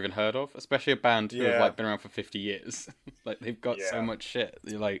I've never even heard of, especially a band who have like been around for 50 years. Like they've got so much shit.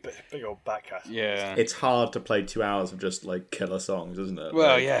 You're like... Big old back cast. Yeah. It's hard to play 2 hours of just like killer songs, isn't it?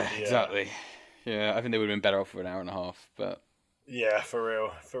 Well, yeah, exactly. Yeah, I think they would have been better off for an hour and a half, but... Yeah, for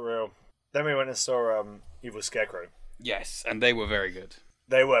real. Then we went and saw Evil Scarecrow. Yes, and they were very good.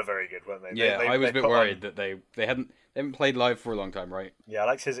 They were very good, weren't they? Yeah, I was a bit put worried that they haven't played live for a long time, right? Yeah, I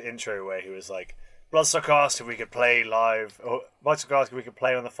liked his intro where he was like, Bloodstock asked if we could play live, or Bloodstock asked if we could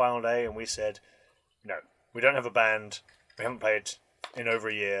play on the final day, and we said, no, we don't have a band, we haven't played in over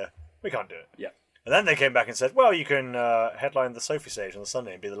a year, we can't do it. Yeah. And then they came back and said, well, you can headline the Sophie stage on the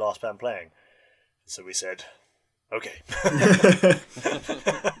Sunday and be the last band playing. So we said, okay.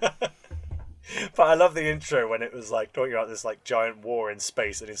 But I love the intro when it was like talking about this like giant war in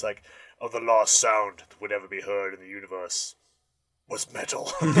space, and it's like, oh, the last sound that would ever be heard in the universe was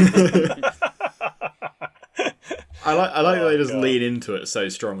metal. I like that they just lean into it so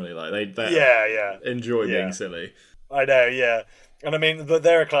strongly. Like they enjoy being silly. I know, yeah. And I mean,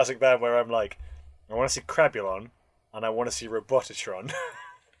 they're a classic band where I'm like, I want to see Crabulon and I want to see Robotitron.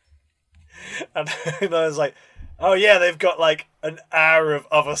 And I was like, oh yeah, they've got like an hour of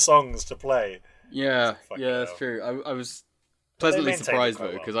other songs to play. Yeah, that's true. I was pleasantly surprised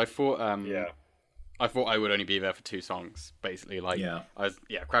though, because I thought I would only be there for 2 songs, basically. Like,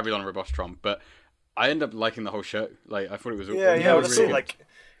 Crabulon and Robotitron, but I ended up liking the whole show. Like, I thought it was really good. Like,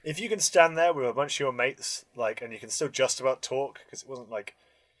 if you can stand there with a bunch of your mates, like, and you can still just about talk, because it wasn't like.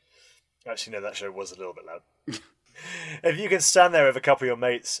 Actually, no, that show was a little bit loud. If you can stand there with a couple of your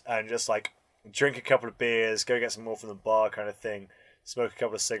mates and just like drink a couple of beers, go get some more from the bar, kind of thing, smoke a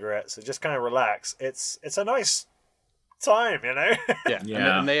couple of cigarettes, and just kind of relax, it's a nice time, you know.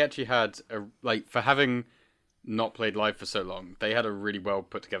 Yeah. And they actually had for having not played live for so long, they had a really well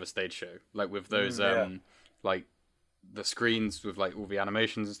put together stage show, like with those like the screens with like all the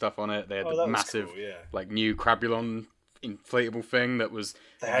animations and stuff on it. They had the massive like new Crabulon inflatable thing that was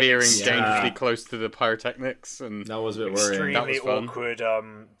veering dangerously close to the pyrotechnics, and that was a bit worrying. Extremely awkward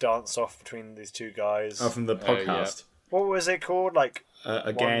dance off between these two guys. Oh, from the podcast. What was it called? Like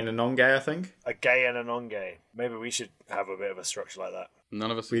a gay and a non-gay, I think. A gay and a non-gay. Maybe we should have a bit of a structure like that. None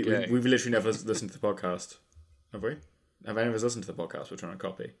of us are gay. We've literally never listened to the podcast. Have we? Have any of us listened to the podcast we're trying to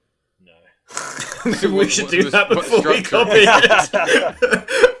copy? No. Maybe we should do that before we copy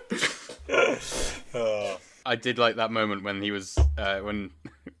it. I did like that moment when he was when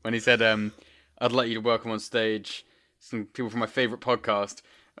he said, "I'd like you to welcome on stage some people from my favourite podcast."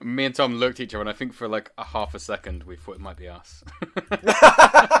 Me and Tom looked at each other, and I think for like a half a second we thought it might be us.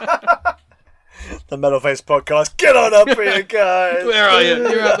 The Metal Face Podcast. Get on up here, guys. Where are you?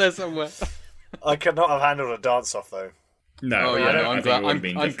 You're out there somewhere. I could not have handled a dance off though. No. I'm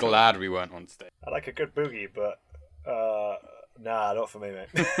glad we weren't on stage. I like a good boogie, but nah, not for me, mate.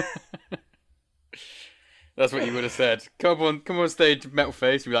 That's what you would have said. Come on stage, Metal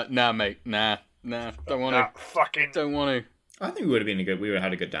Face. You'd be like, nah, mate, nah, don't want to. Don't want to. I think we would have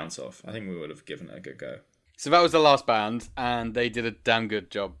had a good dance off. I think we would have given it a good go. So that was the last band, and they did a damn good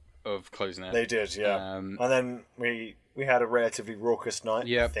job of closing it. They did, yeah. And then we had a relatively raucous night,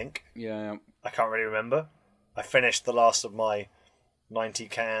 I think. Yeah. I can't really remember. I finished the last of my 90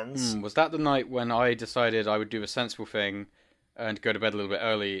 cans. Was that the night when I decided I would do a sensible thing and go to bed a little bit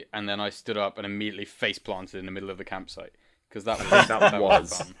early, and then I stood up and immediately face planted in the middle of the campsite? Because that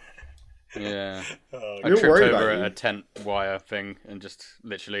was fun. Yeah. I tripped over a tent wire thing and just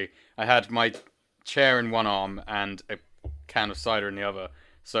literally, I had my chair in one arm and a can of cider in the other,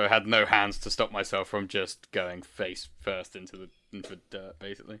 so I had no hands to stop myself from just going face first into the dirt,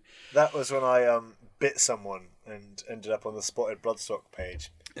 basically. That was when I bit someone and ended up on the Spotted Bloodstock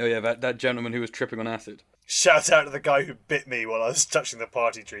page. Oh yeah, that gentleman who was tripping on acid. Shout out to the guy who bit me while I was touching the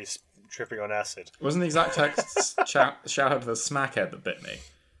party tree, tripping on acid. Wasn't the exact text shout out to the smackhead that bit me?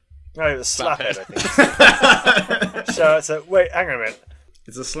 No, it was Slaphead, I think. Wait, hang on a minute.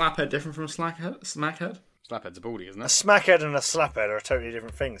 Is a slaphead different from a smackhead? Slaphead's a baldy, isn't it? A smackhead and a slaphead are totally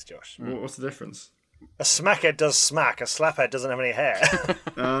different things, Josh. What's the difference? A smackhead does smack, a slaphead doesn't have any hair.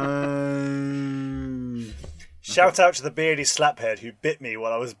 Shout out to the beardy slaphead who bit me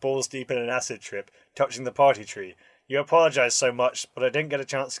while I was balls deep in an acid trip, touching the party tree. You apologise so much, but I didn't get a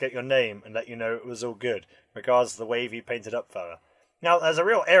chance to get your name and let you know it was all good. Regards, the wavy painted up fella. Now, there's a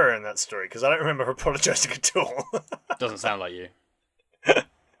real error in that story, because I don't remember apologising at all. Doesn't sound like you.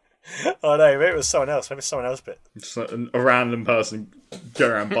 Oh no, maybe it was someone else. Maybe someone else bit. Just like a random person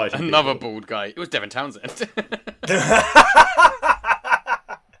going around biting Another people. bald guy. It was Devin Townsend.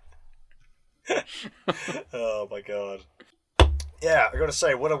 Oh my god. Yeah, I gotta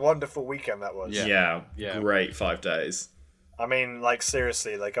say, what a wonderful weekend that was. Yeah. Great 5 days. I mean, like,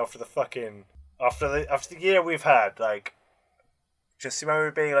 seriously, like, after the year we've had, like, just remember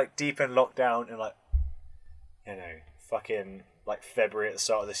being, like, deep in lockdown in, like, you know, fucking, like, February at the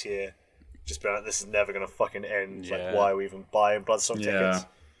start of this year. Just being like, this is never going to fucking end. Yeah. Like, why are we even buying Bloodstock tickets?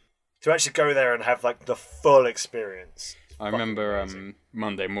 To actually go there and have, like, the full experience. I remember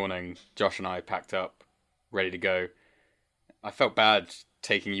Monday morning, Josh and I packed up, ready to go. I felt bad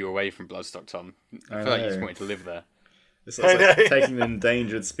taking you away from Bloodstock, Tom. I feel like you just wanted to live there. It's like taking an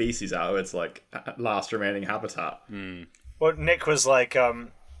endangered species out of its, like, last remaining habitat. Well, Nick was like,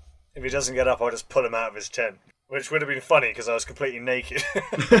 If he doesn't get up, I'll just pull him out of his tent. Which would have been funny because I was completely naked.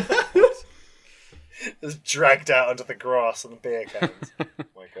 Just dragged out onto the grass and the beer cans. Oh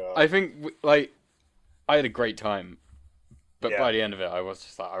my god. I think, I had a great time. But by the end of it, I was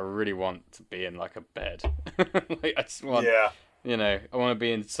just like, I really want to be in, like, a bed. I just want... Yeah. I want to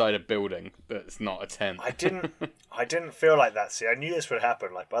be inside a building that's not a tent. I didn't feel like that. See, I knew this would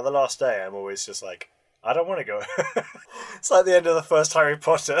happen. Like, by the last day, I'm always just like, I don't want to go. It's like the end of the first Harry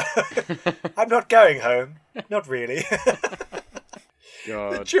Potter. I'm not going home. Not really.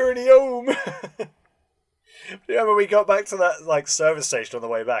 God. The journey home. Remember we got back to that like service station on the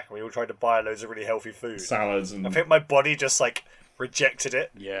way back and we all tried to buy loads of really healthy food. Salads and... I think my body just like rejected it.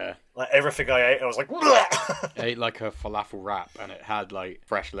 Yeah. Like everything I ate, I was like... I ate like a falafel wrap and it had like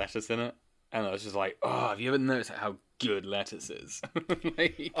fresh lettuce in it. And I was just like, oh, have you ever noticed how good lettuce is?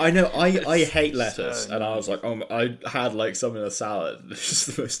 I know, I hate lettuce. So and I was like, I had like some in a salad. It's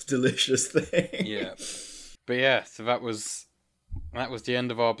just the most delicious thing. Yeah. But yeah, so that was the end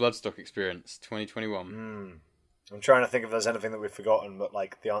of our Bloodstock experience, 2021. I'm trying to think if there's anything that we've forgotten, but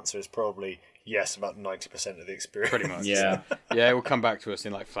like the answer is probably yes, about 90% of the experience. Pretty much. Yeah. Yeah, it will come back to us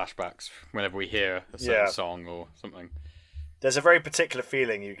in like flashbacks whenever we hear a certain song or something. There's a very particular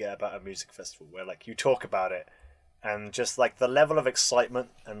feeling you get about a music festival where like you talk about it and just like the level of excitement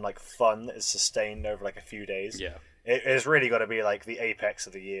and like fun that is sustained over like a few days. Yeah. It has really got to be like the apex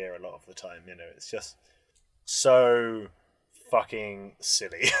of the year a lot of the time, it's just so fucking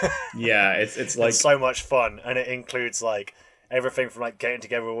silly. Yeah, it's like it's so much fun, and it includes like everything from like getting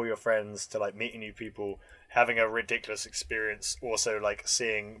together with all your friends to like meeting new people, having a ridiculous experience, also like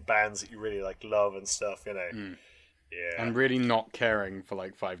seeing bands that you really like love and stuff, Yeah. And really not caring for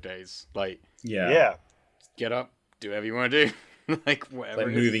like 5 days. Like yeah. Get up, do whatever you want to do. Like whatever.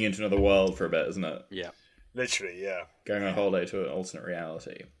 like moving into another world for a bit, isn't it? Yeah. Literally, yeah. Going on a holiday to an alternate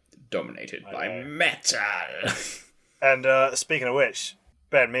reality. Dominated by metal. And speaking of which,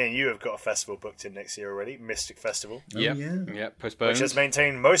 Ben, me and you have got a festival booked in next year already, Mystic Festival. Yeah, postponed. Which has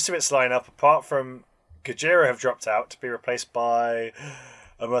maintained most of its lineup, apart from Gojira have dropped out to be replaced by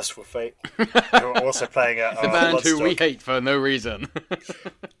A Merciful Fate, who are also playing at the band Bloodstock. who we hate for no reason.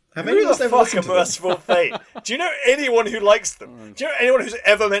 Have Who the fuck are Merciful Fate? Do you know anyone who likes them? Do you know anyone who's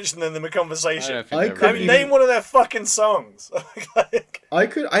ever mentioned them in the conversation? Name one of their fucking songs. I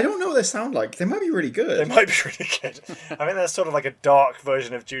don't know what they sound like. They might be really good. They might be really good. I mean, they're sort of like a dark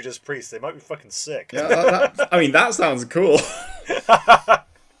version of Judas Priest. They might be fucking sick. Yeah, that sounds cool.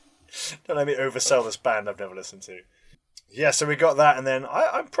 Don't let me oversell this band I've never listened to. Yeah, so we got that, and then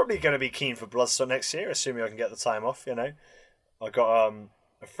I'm probably going to be keen for Bloodstock next year, assuming I can get the time off, I got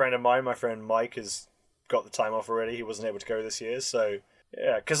a friend of mine, my friend Mike, has got the time off already. He wasn't able to go this year, so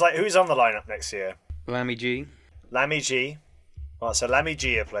yeah. Because like, who's on the lineup next year? Lammy G. Right, so Lammy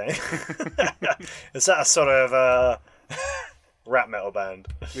G are playing. Is that a sort of rap metal band?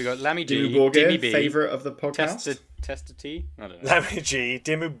 We got Lammy G, Dimmu B, favourite of the podcast. Tester T. I don't know. Lammy G,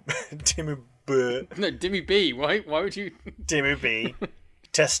 Dimmu B. No, Dimmu B. Why would you? Dimmu B,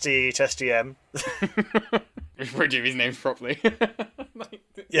 Testy M. We're doing his names properly.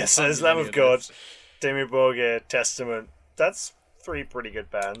 Yes, so there's Lamb of God, Dimmu Borgir, Testament. That's 3 pretty good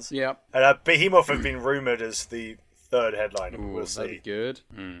bands. Yeah. And Behemoth have been rumoured as the 3rd headliner. We'll see. That'd be good.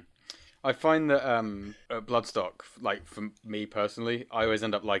 I find that at Bloodstock, like for me personally, I always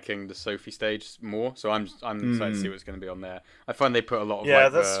end up liking the Sophie stage more. So I'm excited to see what's going to be on there. I find they put a lot of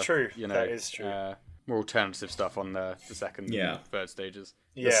that's true. That is true. More alternative stuff on the second and third stages.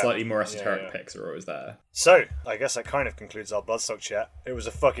 The slightly more esoteric picks are always there. So, I guess that kind of concludes our Bloodstock chat. It was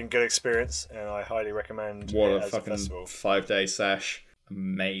a fucking good experience, and I highly recommend what it a as fucking a festival. 5-day sesh.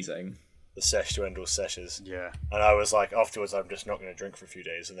 Amazing. The sesh to end all sessions. Yeah. And I was like, afterwards, I'm just not going to drink for a few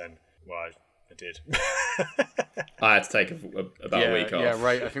days, and then, well, I did. I had to take about a week off. Yeah,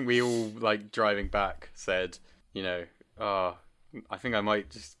 right. I think we all, like, driving back said, I think I might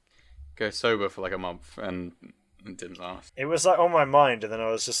just go sober for like a month, and it didn't last. It was like on my mind, and then I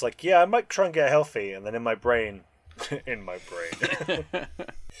was just like, yeah, I might try and get healthy, and then in my brain I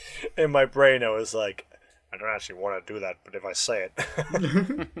was like, I don't actually want to do that, but if I say it.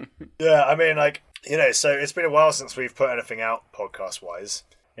 Yeah, I mean, like, so it's been a while since we've put anything out podcast wise.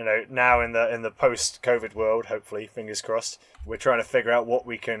 Now in the post-COVID world, hopefully, fingers crossed, we're trying to figure out what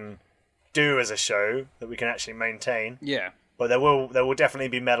we can do as a show that we can actually maintain. Yeah. But there will definitely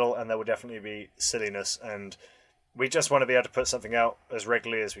be metal, and there will definitely be silliness, and we just want to be able to put something out as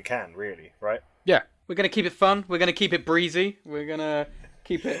regularly as we can, really, right? Yeah. We're going to keep it fun. We're going to keep it breezy. We're going to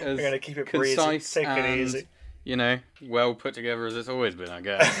keep it as concise breezy. Take it easy. Well put together as it's always been, I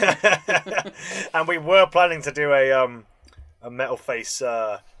guess. And we were planning to do a Metal Face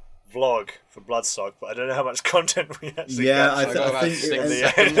vlog for Bloodstock, but I don't know how much content we actually Yeah, get. I think it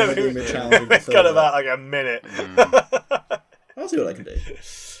ends up Yeah. being a challenging to We've got film. about like a minute. I'll see what I can do.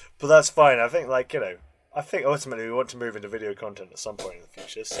 But that's fine. I think, I think ultimately we want to move into video content at some point in the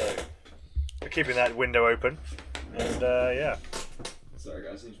future, so we're keeping that window open. And, yeah. Sorry,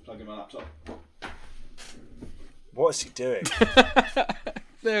 guys, I need to plug in my laptop. What is he doing?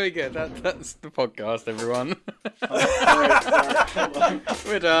 There we go. That's the podcast, everyone. Sorry,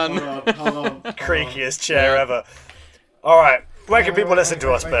 We're done. hold on. Creakiest chair ever. Alright, where can people listen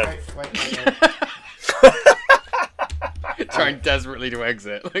to us, Ben? Trying desperately to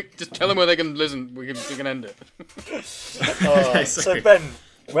exit. Like, just tell them where they can listen. We can end it. So, Ben,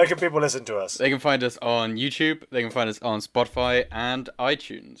 where can people listen to us? They can find us on YouTube. They can find us on Spotify and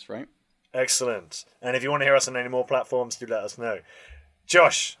iTunes, right? Excellent. And if you want to hear us on any more platforms, do let us know.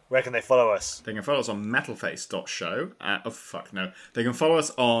 Josh, where can they follow us? They can follow us on metalface.show. They can follow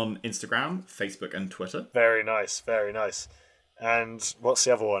us on Instagram, Facebook, and Twitter. Very nice, very nice. And what's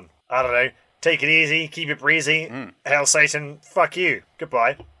the other one? I don't know. Take it easy, keep it breezy. Hail Satan, fuck you.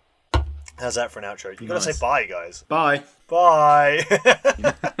 Goodbye. How's that for an outro? You gotta say bye, guys. Bye. Bye.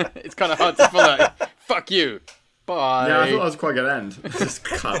 It's kind of hard to follow that. Fuck you. Bye. Yeah, I thought that was quite a good end. Just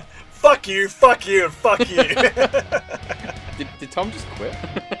cut. Fuck you, and fuck you. Did Tom just quit?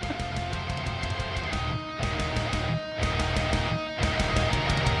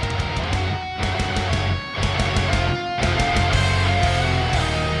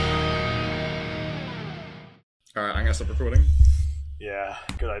 Alright, I'm gonna stop recording. Yeah,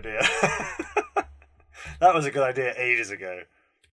 good idea. That was a good idea ages ago.